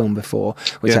invested in film before,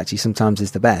 which actually sometimes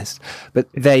is the best.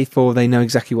 But they know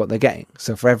exactly what they're getting.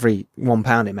 So for every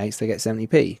 £1 it makes, they get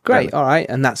 70p. Great, all right.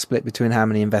 And that's split between how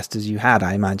many investors you had,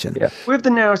 I imagine. Yeah. With the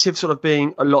narrative sort of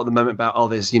being a lot at the moment about,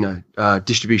 there's,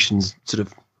 distribution's sort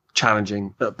of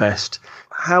challenging at best.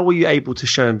 How were you able to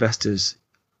show investors,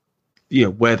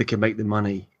 where they can make the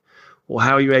money? Or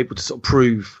how are you able to sort of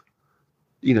prove,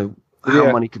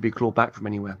 how money could be clawed back from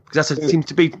anywhere? Because that seems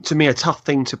to be, to me, a tough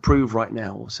thing to prove right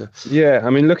now. So. Yeah, I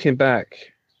mean, looking back,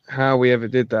 how we ever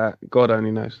did that, God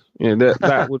only knows.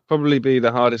 That would probably be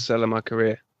the hardest sell of my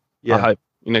career. Yeah. I hope,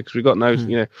 because we've got no,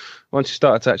 once you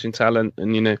start attaching talent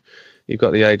and, you've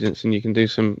got the agents and you can do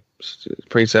some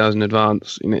pre-sales in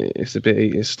advance,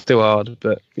 it's still hard,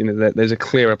 but, there's a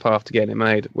clearer path to getting it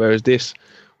made. Whereas this,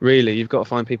 really, you've got to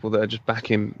find people that are just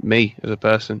backing me as a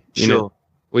person. Sure.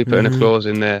 We put in a clause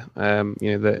in there,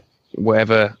 that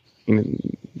whatever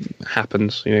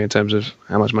happens, in terms of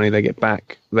how much money they get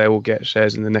back, they will get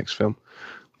shares in the next film.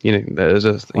 There's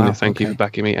a thank you for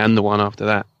backing me, and the one after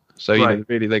that. So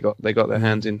really, they got their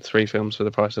hands in 3 films for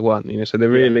the price of 1. So they're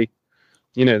really,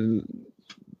 the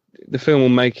film will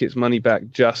make its money back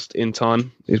just in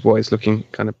time, is what it's looking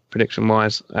kind of prediction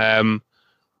wise. And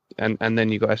then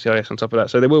you've got SCIS on top of that,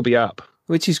 so they will be up.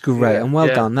 Which is great and well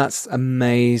done. That's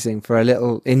amazing for a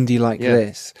little indie like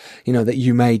this, that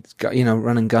you made,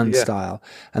 run and gun style.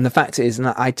 And the fact is, and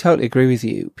I totally agree with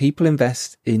you, people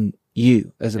invest in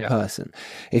you as a person.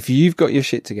 If you've got your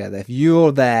shit together, if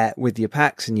you're there with your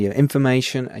packs and your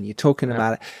information and you're talking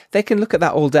about it, they can look at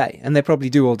that all day, and they probably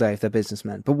do all day if they're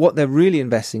businessmen. But what they're really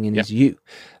investing in is you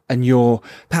and your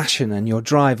passion and your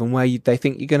drive and where they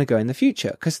think you're going to go in the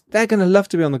future. Because they're going to love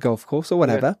to be on the golf course or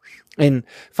whatever in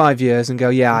 5 years and go,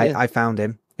 I found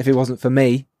him. If it wasn't for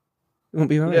me, it wouldn't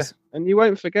be right. Yeah. And you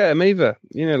won't forget them either.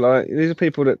 These are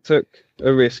people that took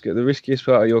a risk at the riskiest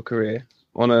part of your career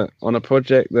on a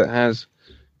project that has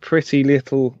pretty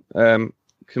little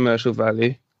commercial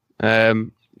value,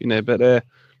 but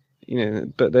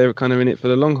they're kind of in it for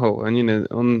the long haul. And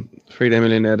on 3-Day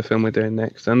Millionaire, the film we're doing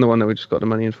next, and the one that we just got the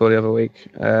money in for the other week,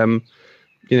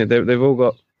 they've all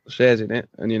got shares in it,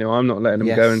 and I'm not letting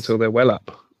them go until they're well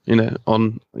up.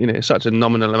 It's such a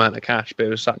nominal amount of cash, but it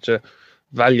was such a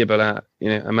valuable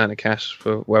amount of cash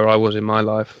for where I was in my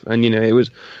life. And it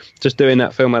was just doing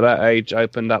that film at that age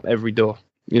opened up every door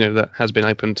that has been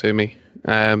open to me.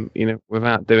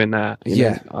 Without doing that,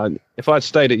 if I'd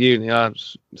stayed at uni, I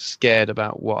was scared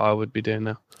about what I would be doing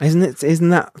now. Isn't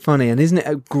that funny? And isn't it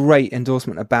a great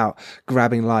endorsement about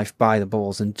grabbing life by the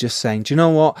balls and just saying, do you know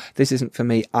what, this isn't for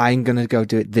me, I'm going to go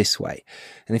do it this way.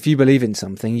 And if you believe in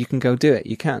something, you can go do it.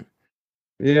 You can.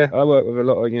 Yeah, I work with a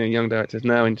lot of young directors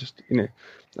now, and just and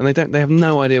they have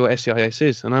no idea what SCIS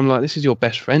is, and I'm like, this is your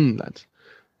best friend, lads.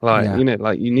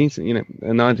 Like you need to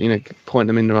and I point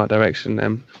them in the right direction.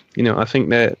 I think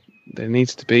there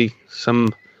needs to be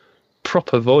some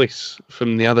proper voice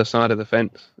from the other side of the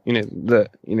fence.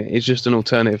 It's just an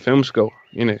alternative film school.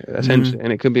 Essentially,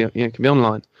 and it could be it can be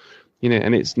online.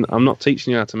 And I'm not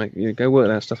teaching you how to make go work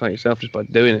that stuff out yourself just by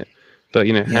doing it. But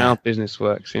how business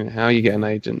works, how you get an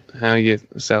agent, how you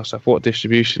sell stuff, what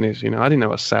distribution is. I didn't know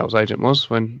what a sales agent was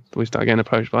when we started getting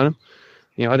approached by them.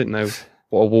 I didn't know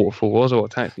what a waterfall was or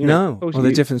what tax. Or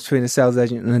the difference between a sales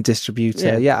agent and a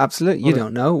distributor. Yeah, absolutely. You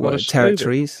don't know what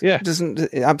territories. Yeah,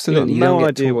 doesn't absolutely. You have no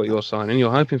idea what you're signing. You're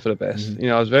hoping for the best.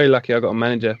 I was very lucky. I got a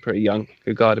manager pretty young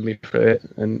who guided me through it,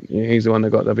 and he's the one that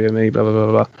got WME. Blah blah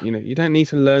blah blah. You don't need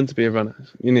to learn to be a runner.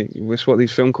 It's what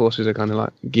these film courses are kind of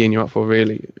like gearing you up for,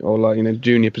 really, or like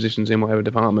junior positions in whatever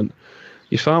department.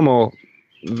 You're far more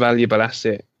valuable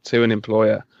asset to an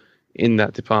employer in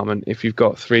that department if you've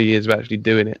got 3 years of actually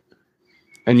doing it.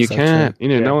 And you can't,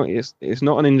 no, it's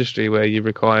not an industry where you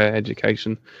require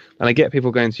education. And I get people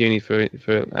going to uni for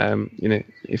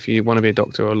if you want to be a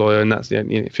doctor or a lawyer, and that's the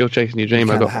if you're chasing your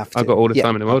dream, I've got all the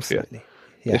time in the world for you.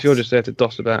 Yes. If you're just there to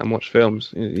doss about and watch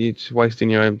films, you're just wasting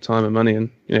your own time and money.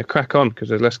 And crack on, because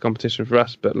there's less competition for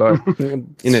us. But like,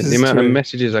 the amount of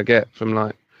messages I get from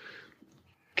like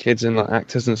kids and like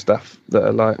actors and stuff that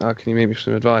are like, "Oh, can you give me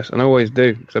some advice?" And I always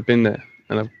do, because I've been there,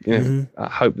 and I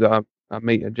hope that I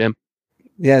meet a gem.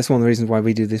 Yeah, it's one of the reasons why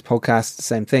we do this podcast. The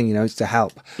same thing, it's to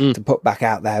help to put back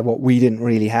out there what we didn't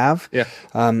really have. Yeah,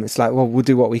 it's like, well, we'll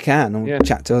do what we can and we'll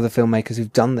chat to other filmmakers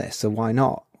who've done this. So why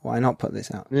not? Why not put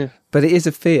this out? Yeah. But it is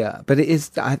a fear. But it is.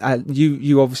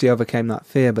 You obviously overcame that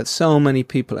fear. But so many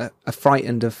people are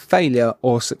frightened of failure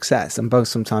or success, and both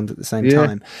sometimes at the same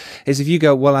time. Is if you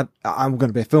go, well, I'm going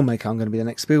to be a filmmaker. I'm going to be the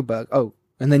next Spielberg. Oh,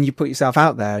 and then you put yourself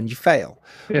out there and you fail,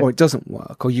 or it doesn't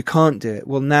work, or you can't do it.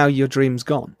 Well, now your dream's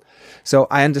gone. So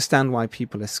I understand why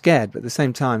people are scared, but at the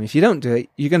same time, if you don't do it,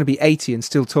 you're going to be 80 and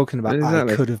still talking about,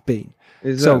 I could have been.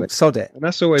 Exactly. So sod it. And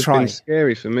that's always been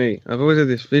scary for me. I've always had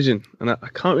this vision, and I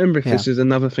can't remember if this is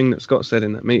another thing that Scott said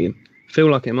in that meeting. I feel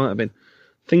like it might have been.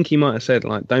 I think he might have said,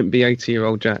 like, don't be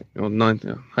 80-year-old Jack, or 90,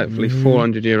 hopefully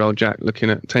 400-year-old Jack looking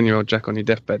at 10-year-old Jack on your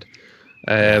deathbed.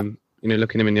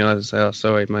 Looking him in the eyes and say, oh,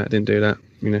 sorry, mate, I didn't do that.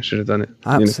 Should have done it.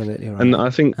 Absolutely right. And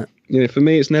I think, for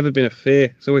me, it's never been a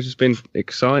fear. It's always just been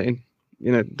exciting.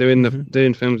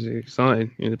 Doing films is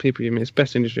exciting. The people you meet, it's the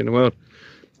best industry in the world.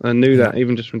 I knew that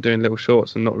even just from doing little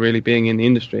shorts and not really being in the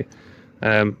industry.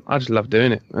 I just love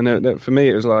doing it. And for me,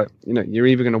 it was like, you're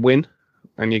either going to win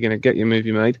and you're going to get your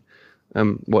movie made,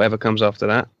 whatever comes after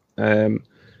that. And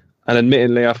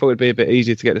admittedly, I thought it'd be a bit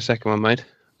easier to get the second one made. A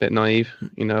bit naive.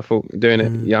 I thought doing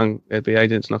it young, there'd be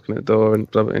agents knocking at the door,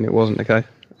 and it wasn't the case.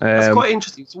 That's quite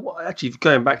interesting. So actually,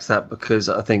 going back to that, because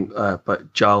I think,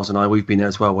 but Giles and I, we've been there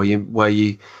as well, where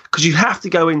you, because you have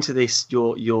to go into this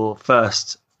your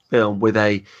first film with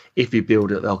a if you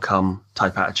build it, they'll come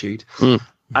type attitude,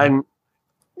 and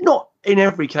not in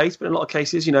every case, but in a lot of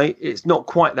cases, it's not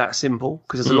quite that simple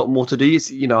because there's a lot more to do.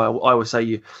 I always say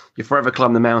you forever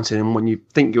climb the mountain, and when you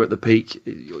think you're at the peak,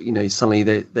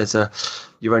 suddenly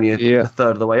you're only a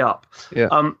third of the way up.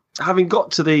 Yeah. Having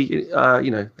got to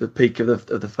the peak of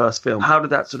the first film, how did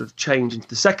that sort of change into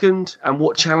the second, and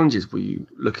what challenges were you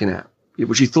looking at,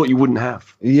 which you thought you wouldn't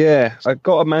have? Yeah, I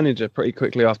got a manager pretty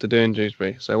quickly after doing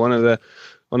Dewsbury. So one of the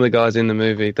guys in the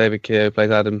movie, David Keogh, plays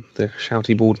Adam, the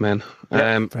shouty bald man.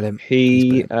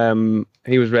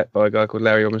 He was rep by a guy called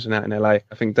Larry Robinson out in LA. I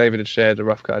think David had shared a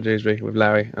rough cut of Dewsbury with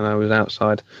Larry, and I was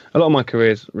outside. A lot of my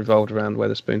career's revolved around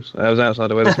Wetherspoons. I was outside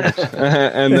of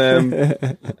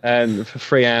Wetherspoons, and for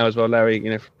 3 hours while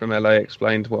Larry, from LA,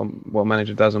 explained what a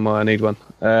manager does and why I need one.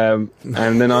 And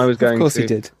then I was going. Of course, he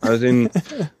did. I was in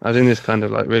this kind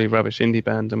of like really rubbish indie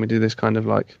band, and we did this kind of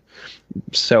like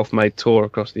self-made tour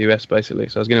across the US basically.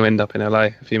 So I was going to end up in LA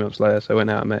a few months later. So I went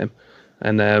out and met him,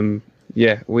 and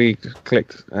we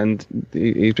clicked, and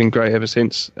he's been great ever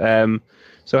since.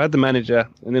 So I had the manager,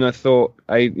 and then I thought,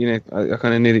 I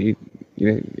kind of knew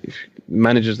that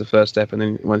manager's the first step, and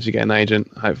then once you get an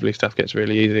agent, hopefully stuff gets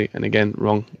really easy. And again,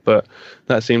 wrong, but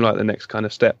that seemed like the next kind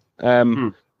of step.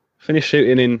 Finished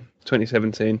shooting in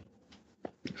 2017.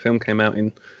 The film came out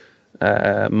in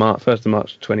 1st of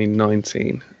March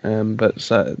 2019. But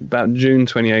about June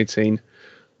 2018,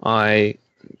 I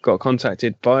got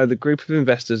contacted by the group of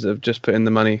investors that have just put in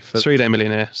the money for 3 Day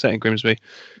Millionaire set in Grimsby.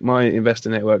 My investor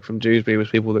network from Dewsbury was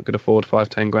people that could afford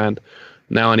 5-10 grand.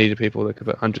 Now I needed people that could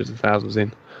put hundreds of thousands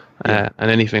in, and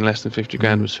anything less than 50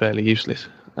 grand was fairly useless.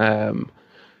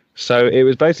 So it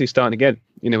was basically starting again,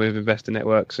 with investor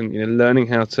networks and learning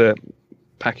how to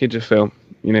package a film.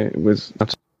 It was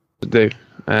what to do.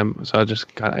 So I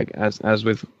just kind of, as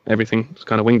with everything, just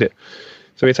kind of winged it.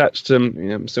 So we attached some.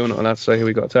 I'm still not allowed to say who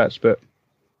we got attached, but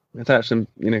attached some,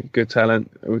 good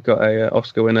talent. We've got a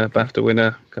Oscar winner, BAFTA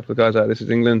winner, a couple of guys out of This Is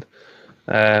England.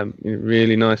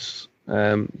 Really nice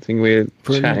thing. We're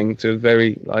chatting to a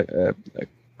very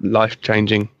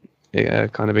life-changing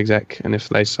kind of exec, and if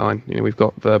they sign, we've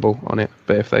got verbal on it.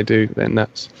 But if they do, then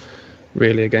that's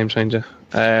really a game changer.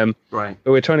 Right.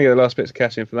 But we're trying to get the last bits of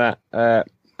cash in for that,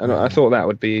 and I thought that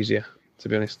would be easier, to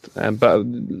be honest. But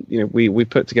we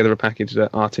put together a package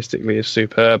that artistically is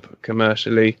superb,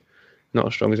 commercially not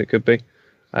as strong as it could be.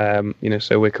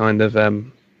 So we're kind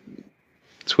of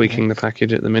tweaking the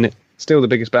package at the minute. Still, the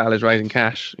biggest battle is raising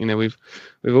cash.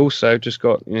 We've also just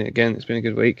got, again, it's been a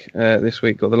good week. This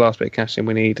week, got the last bit of cash in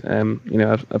we need.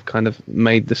 I've kind of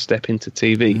made the step into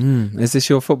TV. Is this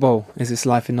your football? Is this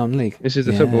Life in Non-League? This is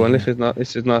the football, and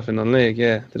this is Life in Non-League.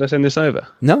 Yeah. Did I send this over?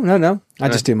 No. I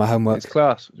just do my homework. It's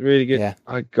class. It's really good. Yeah.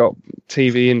 I got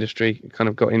TV industry, kind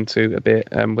of got into a bit,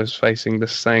 and was facing the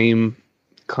same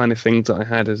kind of things that I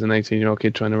had as an 18-year-old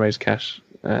kid trying to raise cash.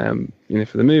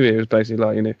 For the movie, it was basically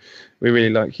like, we really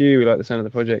like you, we like the sound of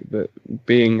the project, but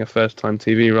being a first-time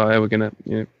TV writer, we're going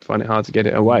to find it hard to get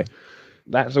it away.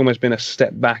 That's almost been a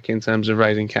step back in terms of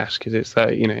raising cash, because it's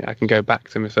I can go back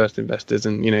to my first investors,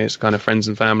 and it's kind of friends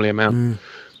and family amount,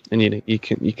 and you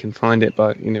can find it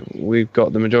by we've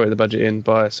got the majority of the budget in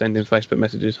by sending Facebook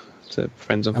messages to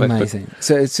friends on Facebook. Amazing.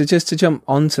 So just to jump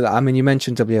onto that, I mean, you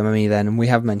mentioned WME then, and we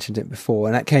have mentioned it before,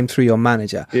 and that came through your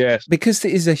manager. Yes. Because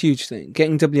it is a huge thing,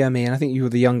 getting WME, and I think you were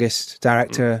the youngest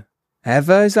director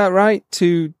ever, is that right,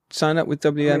 to sign up with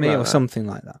WME or something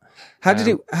like that. How did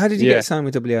you get signed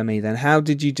with WME then? How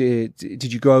did you do?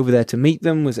 Did you go over there to meet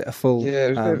them? Was it a full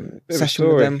session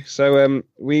with them? So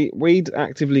we'd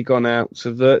actively gone out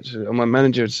to virtually. My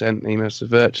manager had sent emails to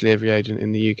virtually every agent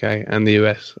in the UK and the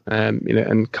US.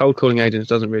 And cold calling agents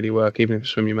doesn't really work, even if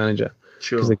it's from your manager,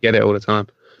 because they get it all the time.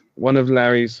 One of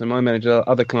Larry's and my manager,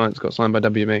 other clients got signed by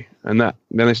WME, and then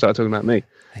they started talking about me.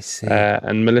 I see.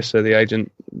 And Melissa, the agent,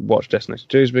 watched Destination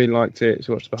Dewsbury, liked it.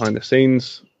 She watched the behind the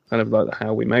scenes, kind of like the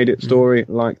how we made it story,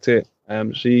 liked it.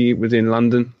 She was in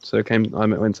London, so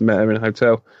went to meet her in a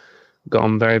hotel. Got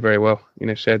on very, very well.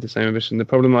 Shared the same ambition. The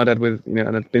problem I'd had with,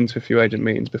 and I'd been to a few agent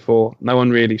meetings before. No one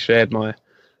really shared my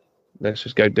let's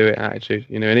just go do it attitude.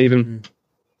 And even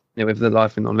with the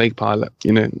Life in Non-League pilot,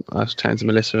 I was chatting to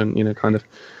Melissa and kind of.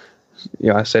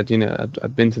 I said,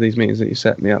 I've been to these meetings that you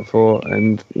set me up for,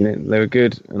 and they were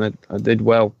good, and I did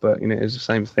well, but it's the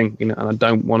same thing, and I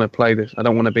don't want to play this. I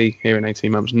don't want to be here in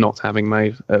 18 months not having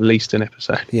made at least an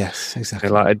episode. Yes,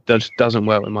 exactly. It just doesn't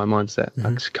work with my mindset.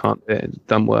 I just can't. It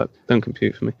doesn't work. Don't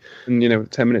compute for me.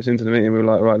 And 10 minutes into the meeting, we were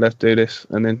like, right, let's do this.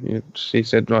 And then she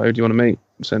said, right, who do you want to meet?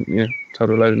 Sent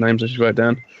told her a load of names that she wrote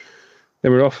down.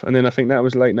 Then we're off, and then I think that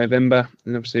was late November,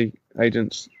 and obviously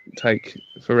agents take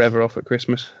forever off at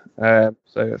Christmas. So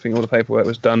I think all the paperwork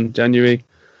was done January,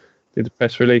 did the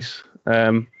press release,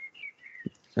 and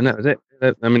that was it.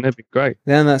 I mean, that'd be great.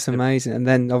 Yeah, that's amazing. And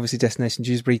then obviously Destination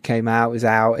Dewsbury was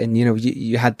out, and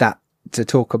you had that to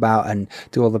talk about and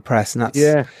do all the press, and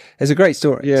it's a great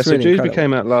story. Yeah, it's so really Dewsbury incredible.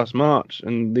 came out last March,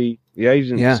 and the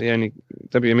agency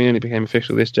WME only became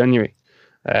official this January.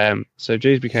 So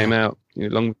Dewsbury came out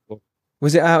long before.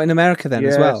 Was it out in America then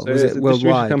as well? So was it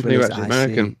worldwide? The company was actually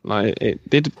American. Like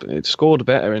it scored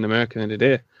better in America than it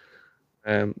did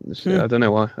here. I don't know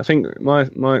why. I think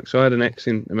so I had an ex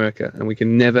in America, and we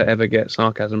can never ever get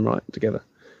sarcasm right together.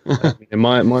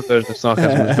 My version of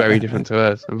sarcasm was very different to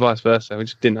hers, and vice versa. We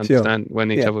just didn't understand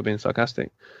when each other were being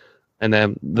sarcastic. And I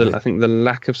think the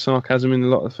lack of sarcasm in a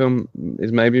lot of the film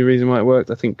is maybe a reason why it worked.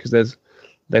 I think because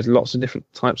there's lots of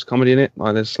different types of comedy in it.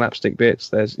 Like there's slapstick bits.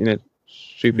 There's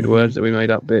stupid words that we made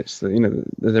up bits.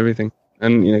 There's everything,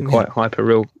 and quite hyper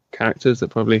real characters that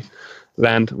probably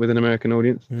land with an American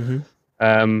audience.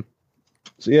 So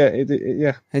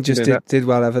it just did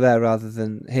well over there rather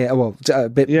than here. Well, a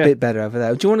bit better over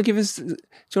there. Do you want to give us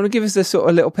the sort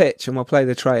of little pitch, and we'll play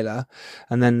the trailer,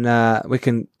 and then we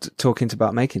can talk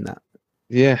about making that.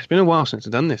 Yeah, it's been a while since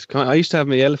I've done this. I used to have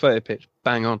my elevator pitch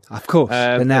bang on. Of course,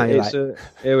 but now you're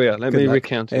here we are. Let me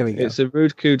recount it. Here we go. It's a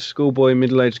rude, crude schoolboy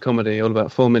middle-aged comedy all about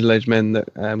 4 middle-aged men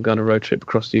that go on a road trip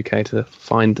across the UK to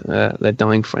find their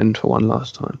dying friend for one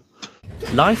last time.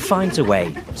 Life finds a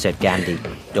way, said Gandhi,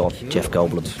 or Jeff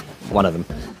Goldblum, one of them.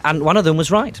 And one of them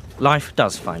was right. Life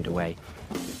does find a way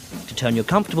to turn your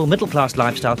comfortable middle-class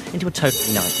lifestyle into a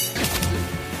totally nice.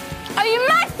 Are you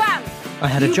mad, fam? I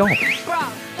had a job.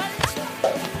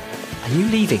 Are you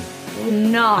leaving?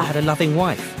 No. I had a loving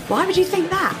wife. Why would you think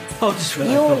that? Oh, just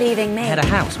You're leaving me. I had a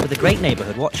house with a great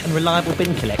neighbourhood watch and reliable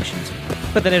bin collections.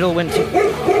 But then it all went to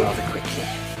rather quickly.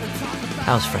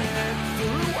 How's Frank?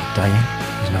 Dying.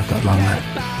 He's not that long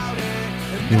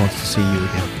left. He wants to see you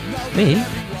again. Me?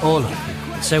 All of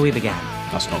you. So we began.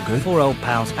 That's not good. 4 old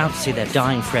pals out to see their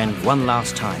dying friend one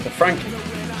last time.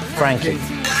 Frankie.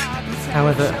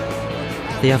 However,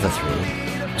 the other 3...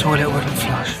 Toilet wouldn't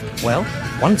flush. Well,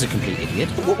 one's a complete idiot.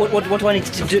 What do I need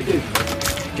to do?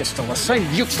 You're still the same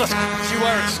useless as you were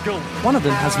at school. One of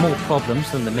them has more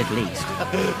problems than the Middle East.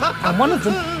 And one of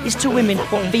them is to women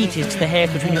what beat is to the hair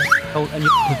between your hole and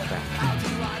your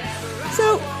crack.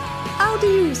 So, how do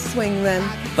you swing then?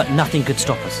 But nothing could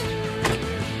stop us.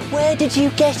 Where did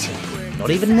you get it? Not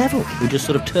even Neville, who just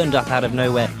sort of turned up out of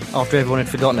nowhere after everyone had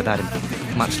forgotten about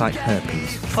him. Much like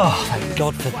herpes. Oh, thank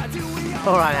God for that.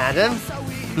 All right, Adam.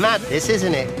 Mad this,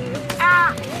 isn't it?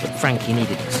 But Frankie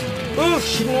needed us.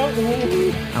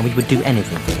 And we would do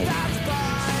anything for him.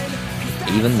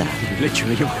 Even that. You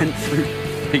literally went through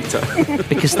Peter.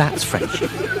 Because that's friendship.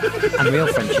 And real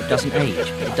friendship doesn't age.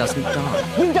 It doesn't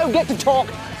die. You don't get to talk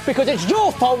because it's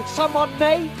your fault someone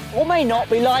may or may not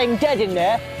be lying dead in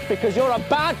there because you're a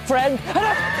bad friend and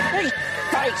a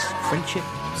face. Friendship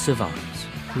survives.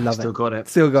 Love Still it. got it.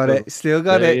 Still got it. Still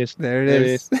got There it. it is. There it There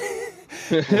is.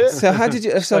 So how did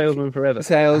you... Salesman forever.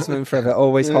 Salesman forever.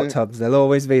 Always hot tubs. They'll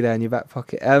always be there in your back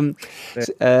pocket.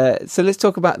 So let's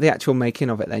talk about the actual making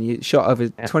of it then. You shot over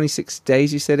 26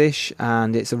 days, you said-ish,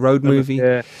 and it's a road movie.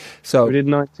 Yeah. So we did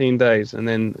 19 days, and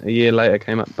then a year later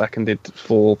came back and did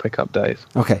 4 pickup days.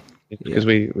 Okay. because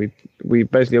we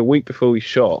basically a week before we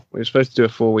shot, we were supposed to do a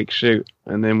 4-week shoot,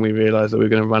 and then we realised that we were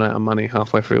going to run out of money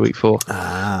halfway through week 4.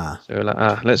 So we're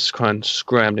like, let's try and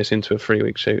scram this into a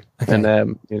 3-week shoot,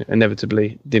 and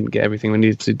inevitably didn't get everything we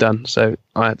needed to done. So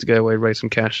I had to go away, raise some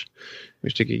cash,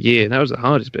 which took a year. And that was the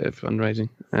hardest bit of fundraising.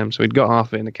 So we'd got half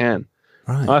of it in the can.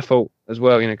 Right. I thought as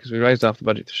well, because we raised half the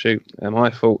budget to shoot. I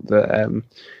thought that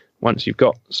once you've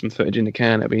got some footage in the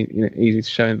can, it'd be easy to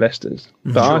show investors.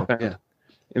 But I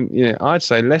found, I'd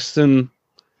say less than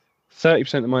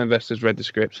 30% of my investors read the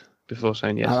script before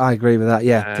saying yes. I agree with that.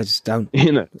 Yeah, they just don't.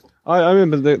 I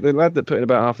remember the lad that put in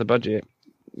about half the budget,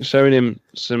 showing him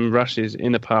some rushes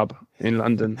in a pub in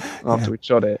London after we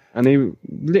shot it, and he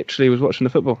literally was watching the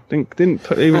football. Didn't even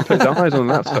put his eyes on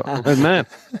the laptop. It was mad.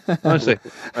 Honestly,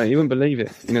 you wouldn't believe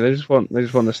it. They just want the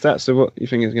stats of what you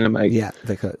think it's going to make. Yeah,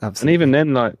 they could absolutely. And even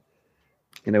then,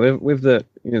 with the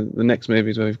the next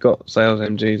movies where we've got sales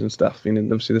MGs and stuff,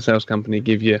 obviously the sales company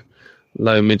give you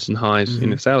low, mids, and highs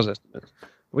sales estimates.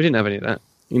 We didn't have any of that.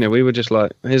 We were just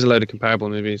like, here's a load of comparable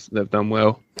movies that have done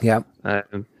well. Yeah.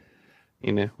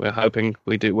 We're hoping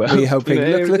we do well. We're hoping.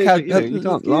 Look how you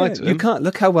can't lie to them. You can't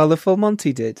look how well the Full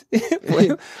Monty did.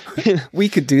 We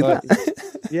could do that.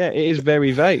 Yeah, it is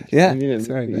very vague. Yeah, and, it's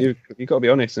very vague. You've got to be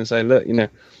honest and say, look,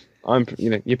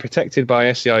 you're protected by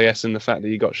SCIS and the fact that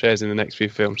you got shares in the next few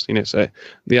films. So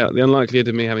the unlikelihood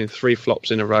of me having 3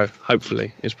 flops in a row,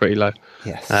 hopefully, is pretty low.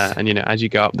 Yes. And as you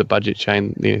go up the budget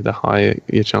chain, the higher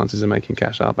your chances of making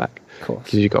cash are back. Of course.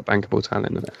 Because you've got bankable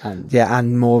talent in it.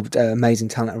 And more amazing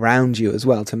talent around you as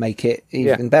well to make it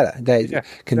even better. They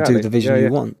can do the vision you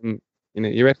want. And,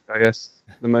 your SCIS,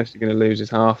 the most you're going to lose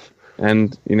is half,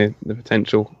 and the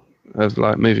potential of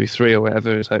like movie 3 or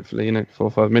whatever is hopefully 4 or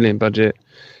 5 million budget.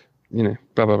 Blah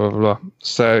blah blah blah blah.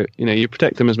 So you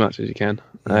protect them as much as you can,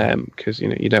 because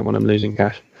you don't want them losing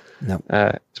cash. No,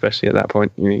 especially at that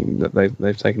point, that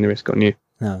they've taken the risk on you.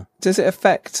 No. Does it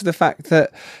affect the fact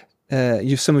that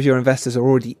some of your investors are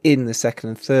already in the second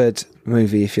and third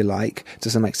movie, if you like?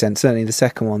 Does that make sense? Certainly the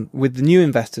second one, with the new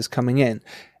investors coming in,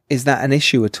 is that an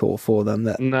issue at all for them?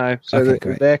 No. So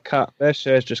their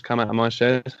shares just come out of my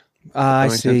shares. I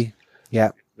see. Sense.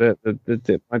 Yeah.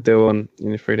 My deal on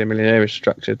 3D Millionaire is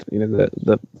structured.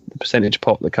 The percentage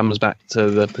pot that comes back to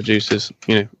the producers.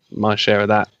 My share of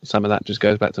that. Some of that just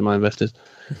goes back to my investors.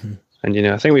 And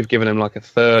I think we've given them like a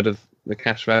third of the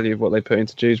cash value of what they put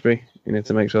into Dewsbury.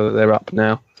 To make sure that they're up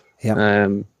now. Yeah.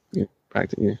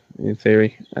 Practically, in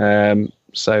theory.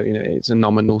 So it's a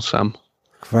nominal sum.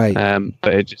 Great.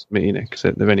 But it just means because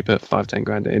they've only put 5-10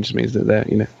 grand in, it just means that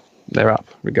they're up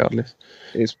regardless.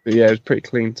 It's pretty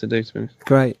clean to do, to be honest.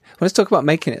 Great. Well, let's talk about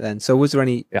making it then. So was there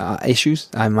any issues?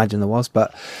 I imagine there was,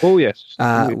 but yes.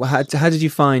 How did you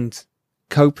find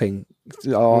coping?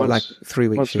 Like 3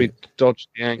 weeks. Once we dodged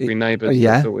the angry neighbours,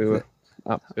 I thought we were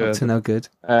up to no good.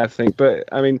 I think, but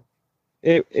I mean,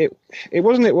 it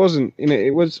wasn't.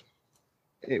 It was.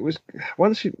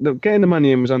 Once getting the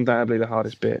money in was undoubtedly the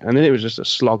hardest bit, and then it was just a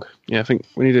slog. I think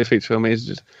when you do a feature film, it's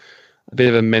just a bit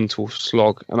of a mental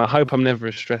slog, and I hope I'm never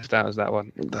as stressed out as that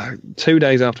one. 2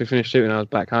 days after we finished shooting, I was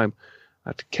back home.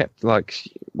 I kept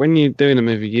when you're doing a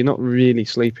movie, you're not really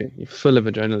sleeping. You're full of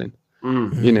adrenaline.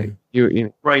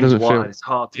 You brain's wired. It's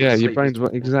hard to your brain's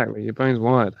exactly. Your brain's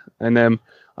wired, and I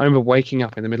remember waking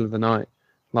up in the middle of the night,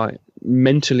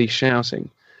 mentally shouting,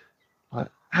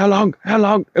 how long?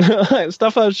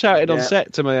 Stuff I was shouted on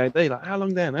set to my AD, how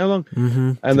long, Dan? How long?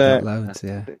 Mm-hmm.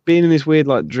 And being in this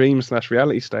weird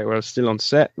dream/reality state where I was still on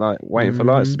set, waiting for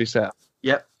lights to be set up.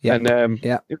 Yep. And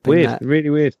it's weird, really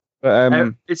weird.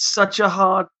 But it's such a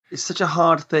hard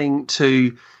thing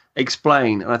to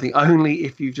explain, and I think only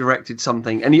if you've directed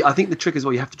something, and I think the trick is,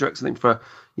 you have to direct something for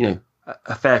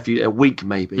a week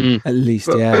maybe at least.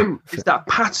 It's that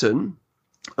pattern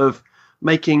of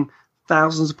making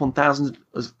thousands upon thousands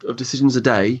of decisions a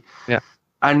day. Yeah.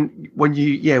 And when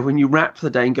you wrap for the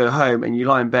day and go home and you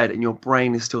lie in bed and your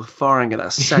brain is still firing at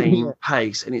that same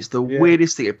pace, and it's the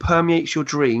weirdest thing. It permeates your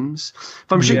dreams.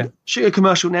 If I'm shooting a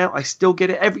commercial now, I still get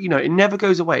it. It never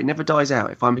goes away. It never dies out.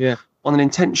 If I'm on an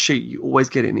intense shoot, you always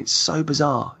get it, and it's so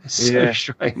bizarre. It's so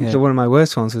strange. Yeah. So one of my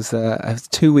worst ones was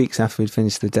 2 weeks after we'd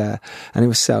finished The Dare, and it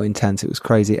was so intense. It was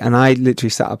crazy. And I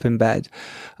literally sat up in bed,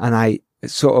 and I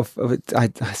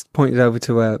pointed over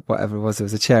to whatever it was. There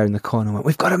was a chair in the corner and went,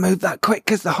 we've got to move that quick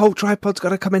because the whole tripod's got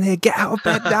to come in here. Get out of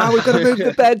bed now. We've got to move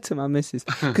the bed, to my missus.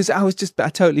 Because I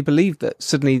totally believed that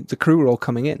suddenly the crew were all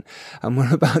coming in and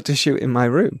we're about to shoot in my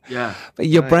room. Yeah. But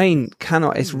your brain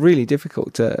cannot, it's really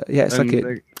difficult to, it's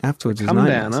afterwards. Come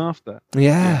down after.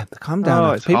 Yeah, the calm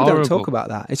down. People horrible. don't talk about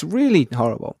that. It's really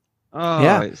horrible. Oh,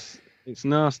 yeah. It's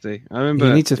nasty. I remember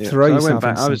you need to throw so yourself I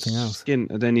into something else. I was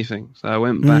skint at anything, so I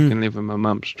went back and lived with my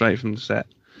mum straight from the set.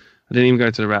 I didn't even go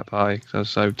to the rap party because I was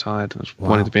so tired. I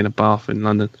wanted to be in a bath in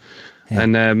London,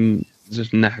 and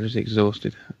just knackered,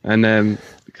 exhausted. And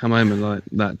come home and like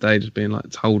that day, just being like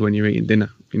told when you're eating dinner.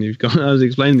 You've gone. I was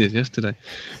explaining this yesterday.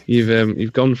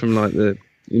 You've gone from like the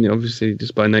obviously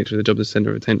just by nature of the job, the centre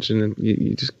of attention, and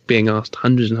you're just being asked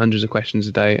hundreds and hundreds of questions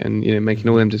a day, and making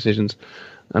all them decisions,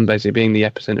 and basically being the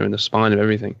epicenter and the spine of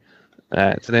everything.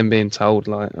 To then being told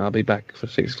like I'll be back for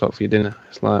 6 o'clock for your dinner.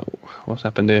 It's like, what's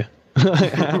happened here?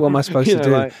 What am I supposed to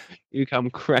do? Like, you come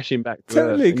crashing back to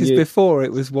totally, because before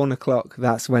it was 1 o'clock.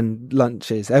 That's when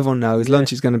lunch is. Everyone knows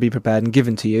lunch is going to be prepared and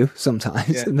given to you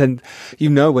sometimes, and then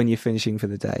when you're finishing for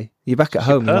the day. You're back at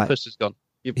home. Your purpose is gone.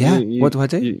 What do I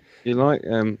do? You like,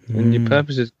 and your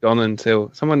purpose is gone until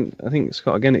someone. I think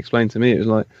Scott again explained to me. It was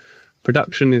like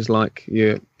production is like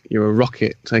you're a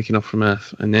rocket taking off from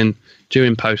Earth, and then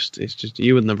during post it's just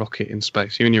you and the rocket in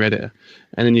space, you and your editor,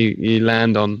 and then you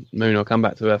land on Moon or come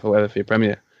back to Earth or whatever for your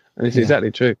premiere. And it's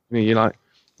exactly true. You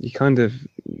kind of,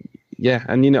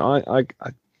 and I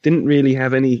didn't really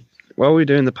have any, while we were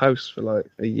doing the post for like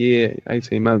a year,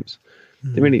 18 months,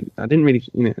 I didn't really,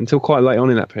 until quite late on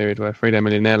in that period where 3 Day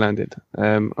Millionaire landed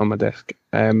on my desk,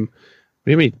 we didn't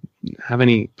really have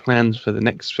any plans for the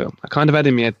next film. I kind of had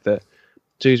in my head that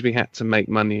Dewsbury had to make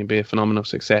money and be a phenomenal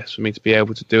success for me to be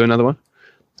able to do another one.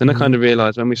 Then I kind of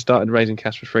realised when we started raising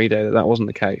cash for 3 Day that wasn't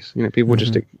the case. People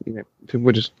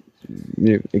were just,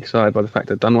 excited by the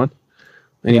fact I'd done one,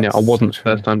 and I wasn't a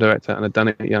first-time director, and I'd done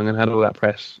it young and had all that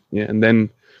press. And then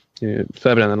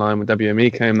further down the line when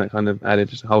WME came, that kind of added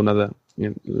just a whole other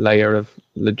layer of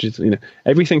legit.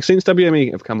 Everything since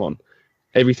WME have come on,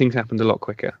 everything's happened a lot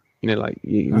quicker.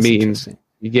 Meetings,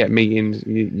 you get meetings,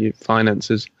 you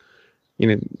finances.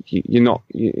 You're not.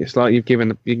 It's like you're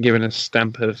given a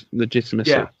stamp of legitimacy.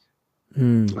 Yeah.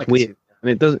 It's weird, and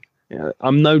it doesn't.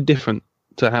 I'm no different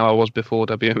to how I was before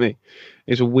WME.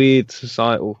 It's a weird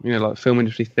societal, like film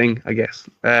industry thing, I guess.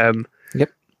 Yep.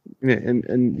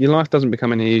 And your life doesn't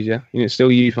become any easier. It's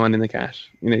still you finding the cash.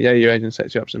 Your agent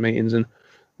sets you up some meetings, and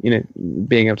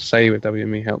being able to say with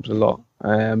WME helps a lot.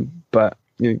 But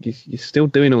you're still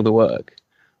doing all the work.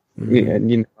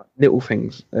 And little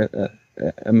things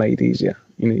are made easier.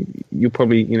 You'll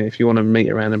probably, if you want to meet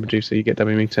around a producer, you get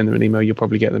WME to send them an email. You'll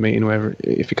probably get the meeting. Wherever,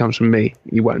 if it comes from me,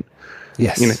 you won't.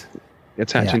 Yes.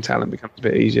 Attaching talent becomes a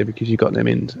bit easier because you got them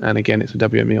in, and again, it's a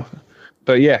WME offer.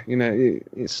 But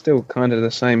it's still kind of the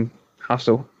same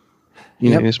hustle.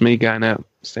 It's me going out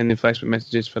sending Facebook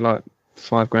messages for like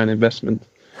 $5,000 investment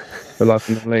for life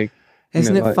in the league.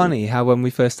 Isn't it funny how when we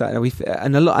first started,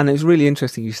 and it's really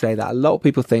interesting you say that. A lot of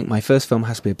people think my first film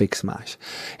has to be a big smash.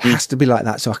 It has to be like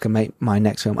that so I can make my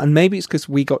next film. And maybe it's because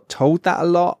we got told that a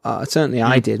lot. Certainly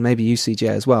I did. Maybe you, CJ,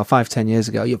 as well. 5-10 years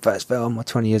ago, your first film, or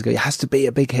 20 years ago, it has to be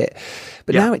a big hit.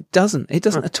 But now it doesn't. It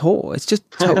doesn't at all. It's just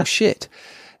total shit.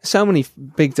 So many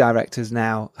big directors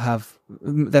now have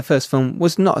their first film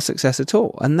was not a success at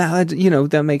all, and now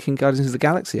they're making Guardians of the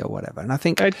Galaxy or whatever. And I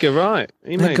think Edgar Wright,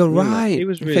 he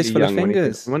was really Fistful young of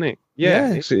Fingers, wasn't he?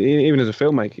 Yeah. Even as a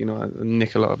filmmaker, I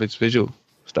nick a lot of its visual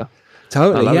stuff.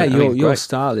 Totally, your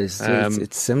style is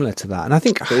it's similar to that, and I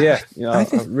think. I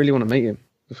really want to meet him.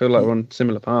 I feel like we're on a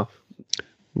similar path.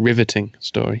 Riveting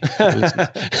story.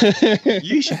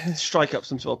 You should strike up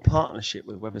some sort of partnership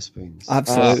with Weatherspoons.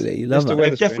 Absolutely, you love it.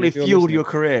 They've definitely fueled your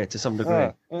career to some degree.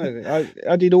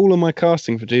 I did all of my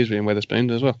casting for Dewsbury and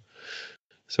Weatherspoons as well.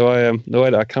 So the way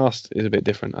that I cast is a bit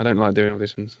different. I don't like doing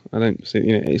auditions. I don't see.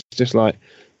 It's just like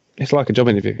it's like a job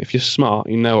interview. If you're smart,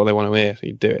 you know what they want to hear, so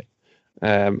you do it.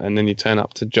 And then you turn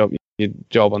up to your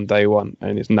job on day one,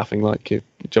 and it's nothing like your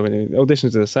job interview.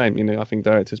 Auditions are the same. I think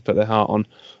directors put their heart on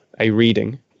a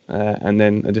reading, and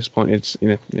then at this point it's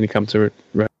then you come to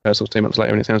rehearsals 2 months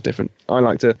later and it sounds different.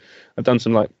 I've done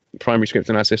some like primary script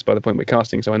analysis by the point we're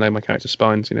casting, so I know my character's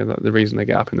spines, like the reason they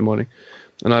get up in the morning.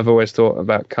 And I've always thought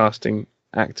about casting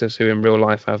actors who in real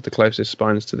life have the closest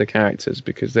spines to the characters,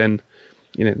 because then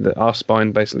our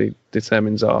spine basically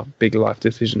determines our big life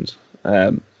decisions.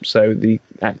 So the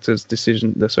character's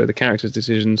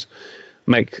decisions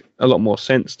make a lot more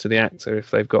sense to the actor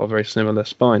if they've got a very similar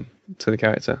spine to the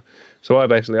character. So I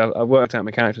worked out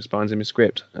my character spines in my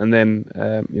script, and then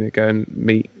go and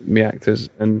meet me actors,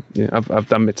 and I've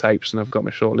done my tapes and I've got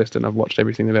my shortlist and I've watched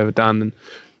everything they've ever done, and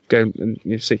go and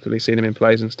secretly see them in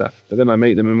plays and stuff. But then I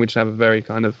meet them and we just have a very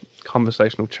kind of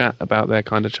conversational chat about their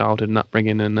kind of childhood and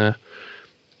upbringing, and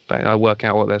I work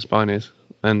out what their spine is,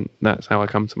 and that's how I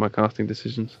come to my casting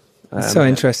decisions. It's so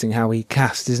interesting how we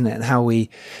cast, isn't it? And how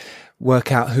we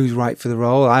work out who's right for the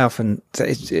role. I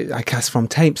cast from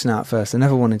tapes now at first. I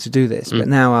never wanted to do this, but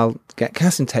now I'll get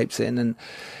casting tapes in, and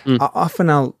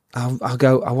I'll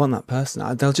go, I want that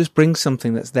person. They'll just bring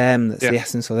something that's them, that's the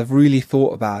essence, or they've really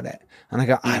thought about it. And I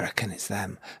go, I reckon it's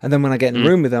them. And then when I get in the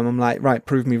room with them, I'm like, right,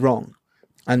 prove me wrong.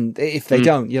 And if they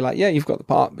don't, you're like, yeah, you've got the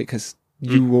part because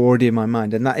you were already in my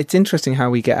mind. And that it's interesting how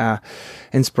we get our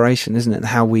inspiration, isn't it? And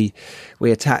how we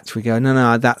attach. We go,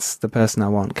 no, that's the person I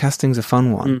want. Casting's a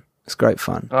fun one. It's great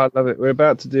fun. I love it. We're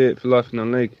about to do it for Life in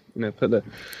Non-League. Put the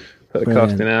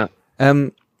casting out.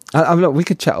 Look, we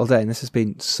could chat all day, and this has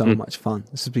been so much fun.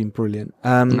 This has been brilliant.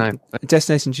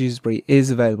 Destination Dewsbury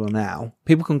is available now.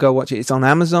 People can go watch it. It's on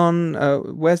Amazon.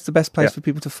 Where's the best place for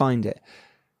people to find it?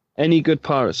 Any good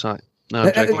pirate site. No,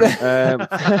 I'm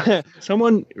joking.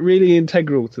 Someone really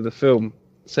integral to the film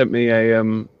sent me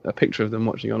a picture of them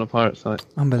watching on a pirate site.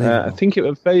 Unbelievable.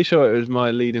 I'm fairly sure it was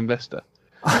my lead investor.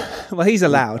 Well, he's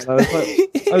allowed. I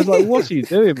was like, what are you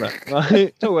doing, man?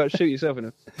 Like, talk about shoot yourself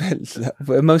in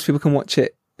a... Most people can watch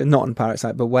it not on pirate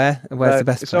site, but where's the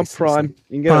best it's place? It's on Prime.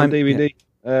 You can get it on DVD.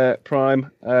 Yeah.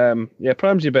 Prime.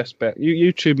 Prime's your best bet.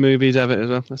 YouTube Movies have it as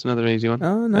well. That's another easy one.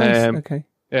 Oh, nice. Okay.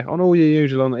 Yeah, on all your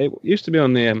usual. It used to be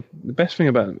on the best thing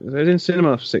about it was in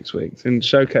cinema for 6 weeks in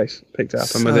Showcase picked it up.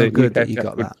 So and good that you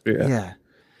got that.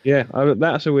 Yeah.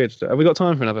 That's a weird story. Have we got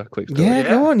time for another quick story? Yeah,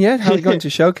 go on. Yeah, how you got into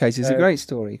Showcase is a great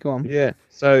story. Go on. Yeah.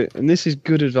 So, and this is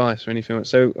good advice for any film.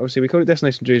 So, obviously, we call it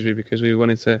Destination Dewsbury because we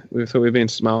thought we were being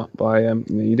smart by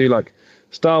you do like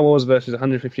Star Wars versus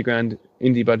 150 grand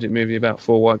indie budget movie about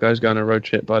 4 white guys going on a road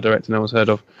trip by a director no one's heard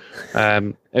of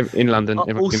in London.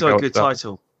 Also a good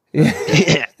title.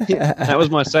 Yeah. That was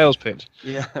my sales pitch.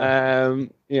 Everyone's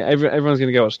going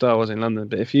to go watch Star Wars in London,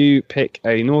 but if you pick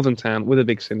a northern town with a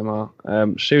big cinema,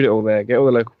 shoot it all there, get all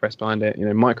the local press behind it,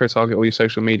 micro target all your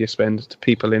social media spend to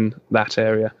people in that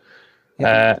area,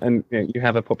 and you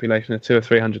have a population of 200,000 or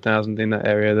 300,000 in that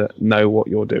area that know what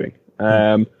you're doing,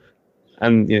 and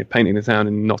painting the town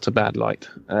in not a bad light.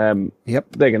 They're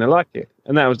going to like it,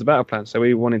 and that was the battle plan. So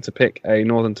we wanted to pick a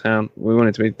northern town. We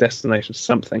wanted to be destination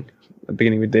something.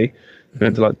 Beginning with D, we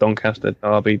went to like Doncaster,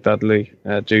 Derby, Dudley,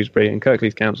 Dewsbury, and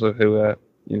Kirklees Council, who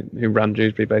run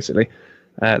Dewsbury basically.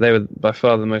 They were by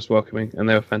far the most welcoming, and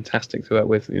they were fantastic to work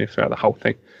with throughout the whole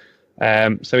thing.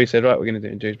 So we said, right, we're going to do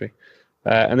it in Dewsbury,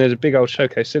 and there's a big old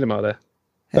Showcase cinema there.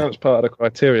 That was part of the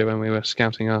criteria when we were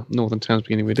scouting our northern towns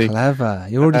beginning with D. Clever.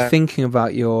 You're already thinking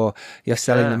about your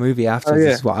selling the movie after.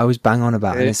 This is what I always bang on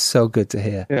about, and it's so good to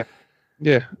hear.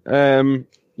 Yeah.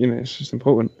 It's just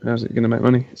important. How's it going to make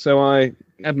money? So I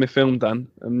had my film done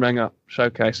and rang up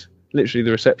Showcase. Literally, the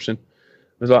reception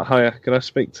was like, "Hiya, can I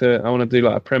speak to? I want to do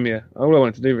like a premiere." All I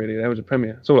wanted to do really, there was a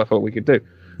premiere. That's all I thought we could do.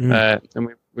 And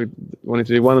we wanted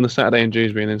to do one on the Saturday in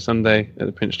Dewsbury and then Sunday at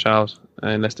the Prince Charles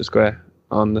in Leicester Square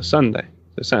on the Sunday.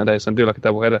 So Saturday, so do like a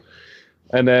double header,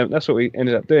 and that's what we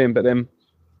ended up doing. But then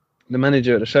the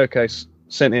manager at the Showcase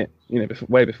sent it,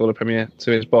 way before the premiere,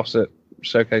 to his boss at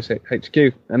Showcase HQ,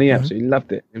 and he absolutely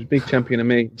loved it. He was a big champion of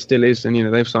me, still is, and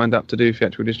they've signed up to do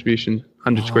theatrical distribution,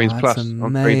 100 screens plus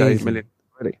on 3 days, million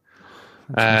already.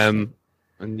 And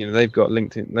they've got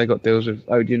LinkedIn, they've got deals with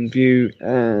Odeon View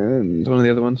and one of the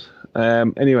other ones.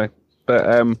 Anyway,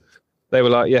 but they were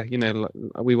like,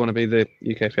 we want to be the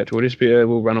UK theatrical distributor.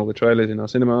 We'll run all the trailers in our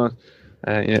cinemas.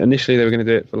 Initially, they were going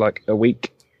to do it for like a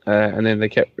week. And then it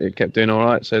kept doing all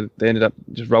right, so they ended up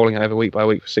just rolling it over week by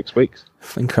week for 6 weeks.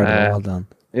 Incredible, well done.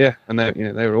 Yeah, and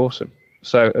they were awesome.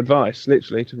 So advice,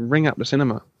 literally, to ring up the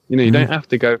cinema. You don't have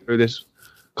to go through this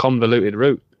convoluted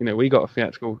route. We got a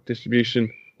theatrical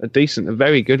distribution, a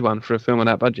very good one for a film on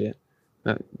that budget.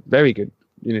 Very good,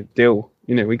 deal.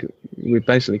 We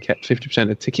basically kept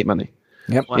 50% of ticket money.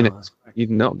 Yep. Wow,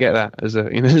 you'd not get that as a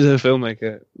as a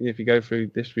filmmaker if you go through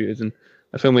distributors and.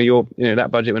 A film where that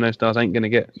budget with no stars ain't going to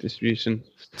get distribution.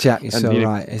 Jack, you're so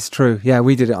right. It's true. Yeah,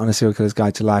 we did it on A Serial Killer's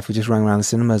Guide to Life. We just rang around the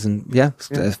cinemas and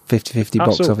 50-50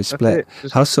 box office split.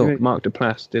 Hustle. Mark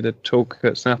Duplass did a talk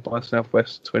at South by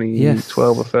Southwest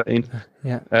 2012 or 13.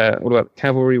 All about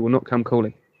cavalry will not come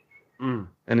calling. And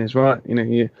it's right.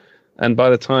 And by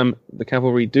the time the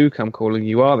cavalry do come calling,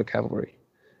 you are the cavalry.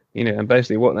 And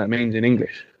basically what that means in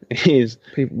English is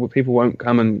people won't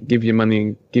come and give you money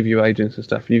and give you agents and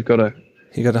stuff. You got to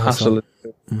hustle.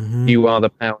 You are the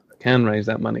power that can raise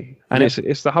that money. And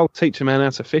it's the whole teach a man how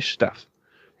to fish stuff.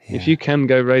 If you can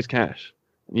go raise cash,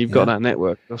 and you've got that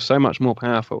network, you're so much more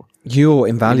powerful. You're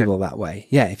invaluable that way.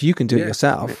 Yeah, if you can do it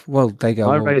yourself, well, they go...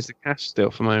 I raise the cash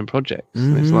still for my own projects.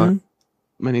 And it's like,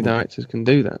 many directors can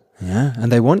do that. Yeah,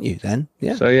 and they want you then.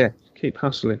 Yeah. So keep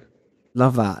hustling.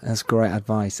 Love that. That's great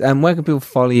advice. Where can people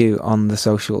follow you on the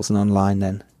socials and online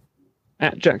then?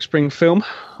 at Jack Spring Film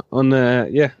on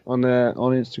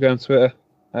Instagram, Twitter.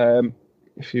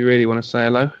 If you really want to say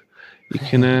hello, you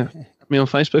can add me on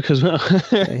Facebook as well.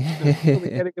 We're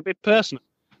getting a bit personal.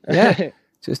 Yeah,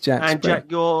 just Jack. And Spring. Jack,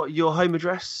 your home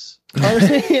address.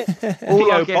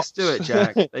 All our guests do it,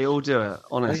 Jack. They all do it.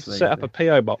 Honestly, set up a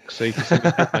PO box so you can send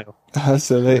me mail.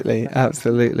 Absolutely.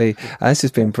 This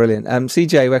has been brilliant.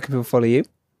 CJ, where can people follow you?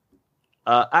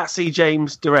 At C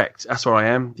James Direct. That's where I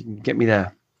am. You can get me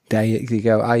there. There you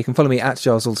go. You can follow me at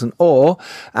Giles Alton or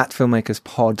at Filmmakers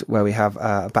Pod, where we have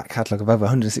a back catalogue of over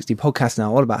 160 podcasts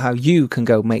now, all about how you can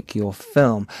go make your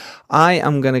film. I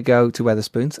am going to go to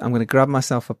Wetherspoons. I'm going to grab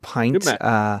myself a pint,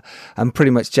 and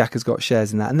pretty much Jack has got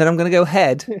shares in that. And then I'm going to go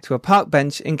head to a park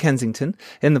bench in Kensington,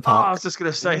 in the park. I was just going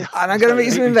to say that. And I'm going to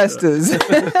meet some investors. And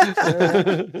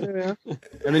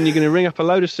then you're going to ring up a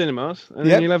load of cinemas, and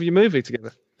then you'll have your movie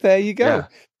together. There you go. Yeah.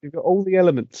 You've got all the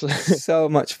elements. So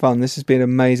much fun. This has been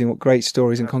amazing. What great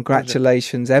stories, and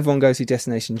congratulations. Everyone go see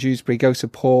Destination Dewsbury. Go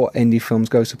support indie films.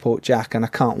 Go support Jack. And I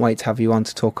can't wait to have you on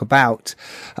to talk about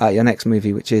your next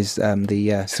movie, which is the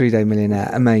 3-Day Millionaire.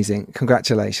 Amazing.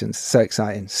 Congratulations. So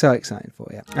exciting. So exciting for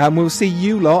you. We'll see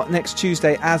you lot next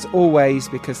Tuesday as always,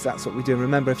 because that's what we do.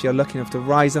 Remember, if you're lucky enough to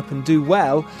rise up and do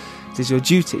well, it is your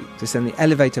duty to send the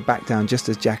elevator back down, just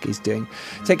as Jack is doing.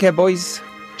 Take care, boys.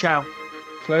 Ciao.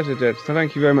 Pleasure, Jed. So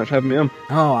thank you very much for having me on.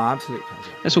 Oh, absolute pleasure.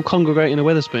 Let's all congregate in a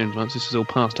Wetherspoons once this is all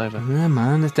passed over. Yeah,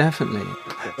 man, definitely.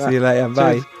 See you later.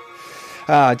 Bye.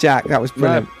 Jack, that was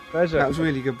brilliant. Pleasure. That was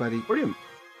really good, buddy. Brilliant.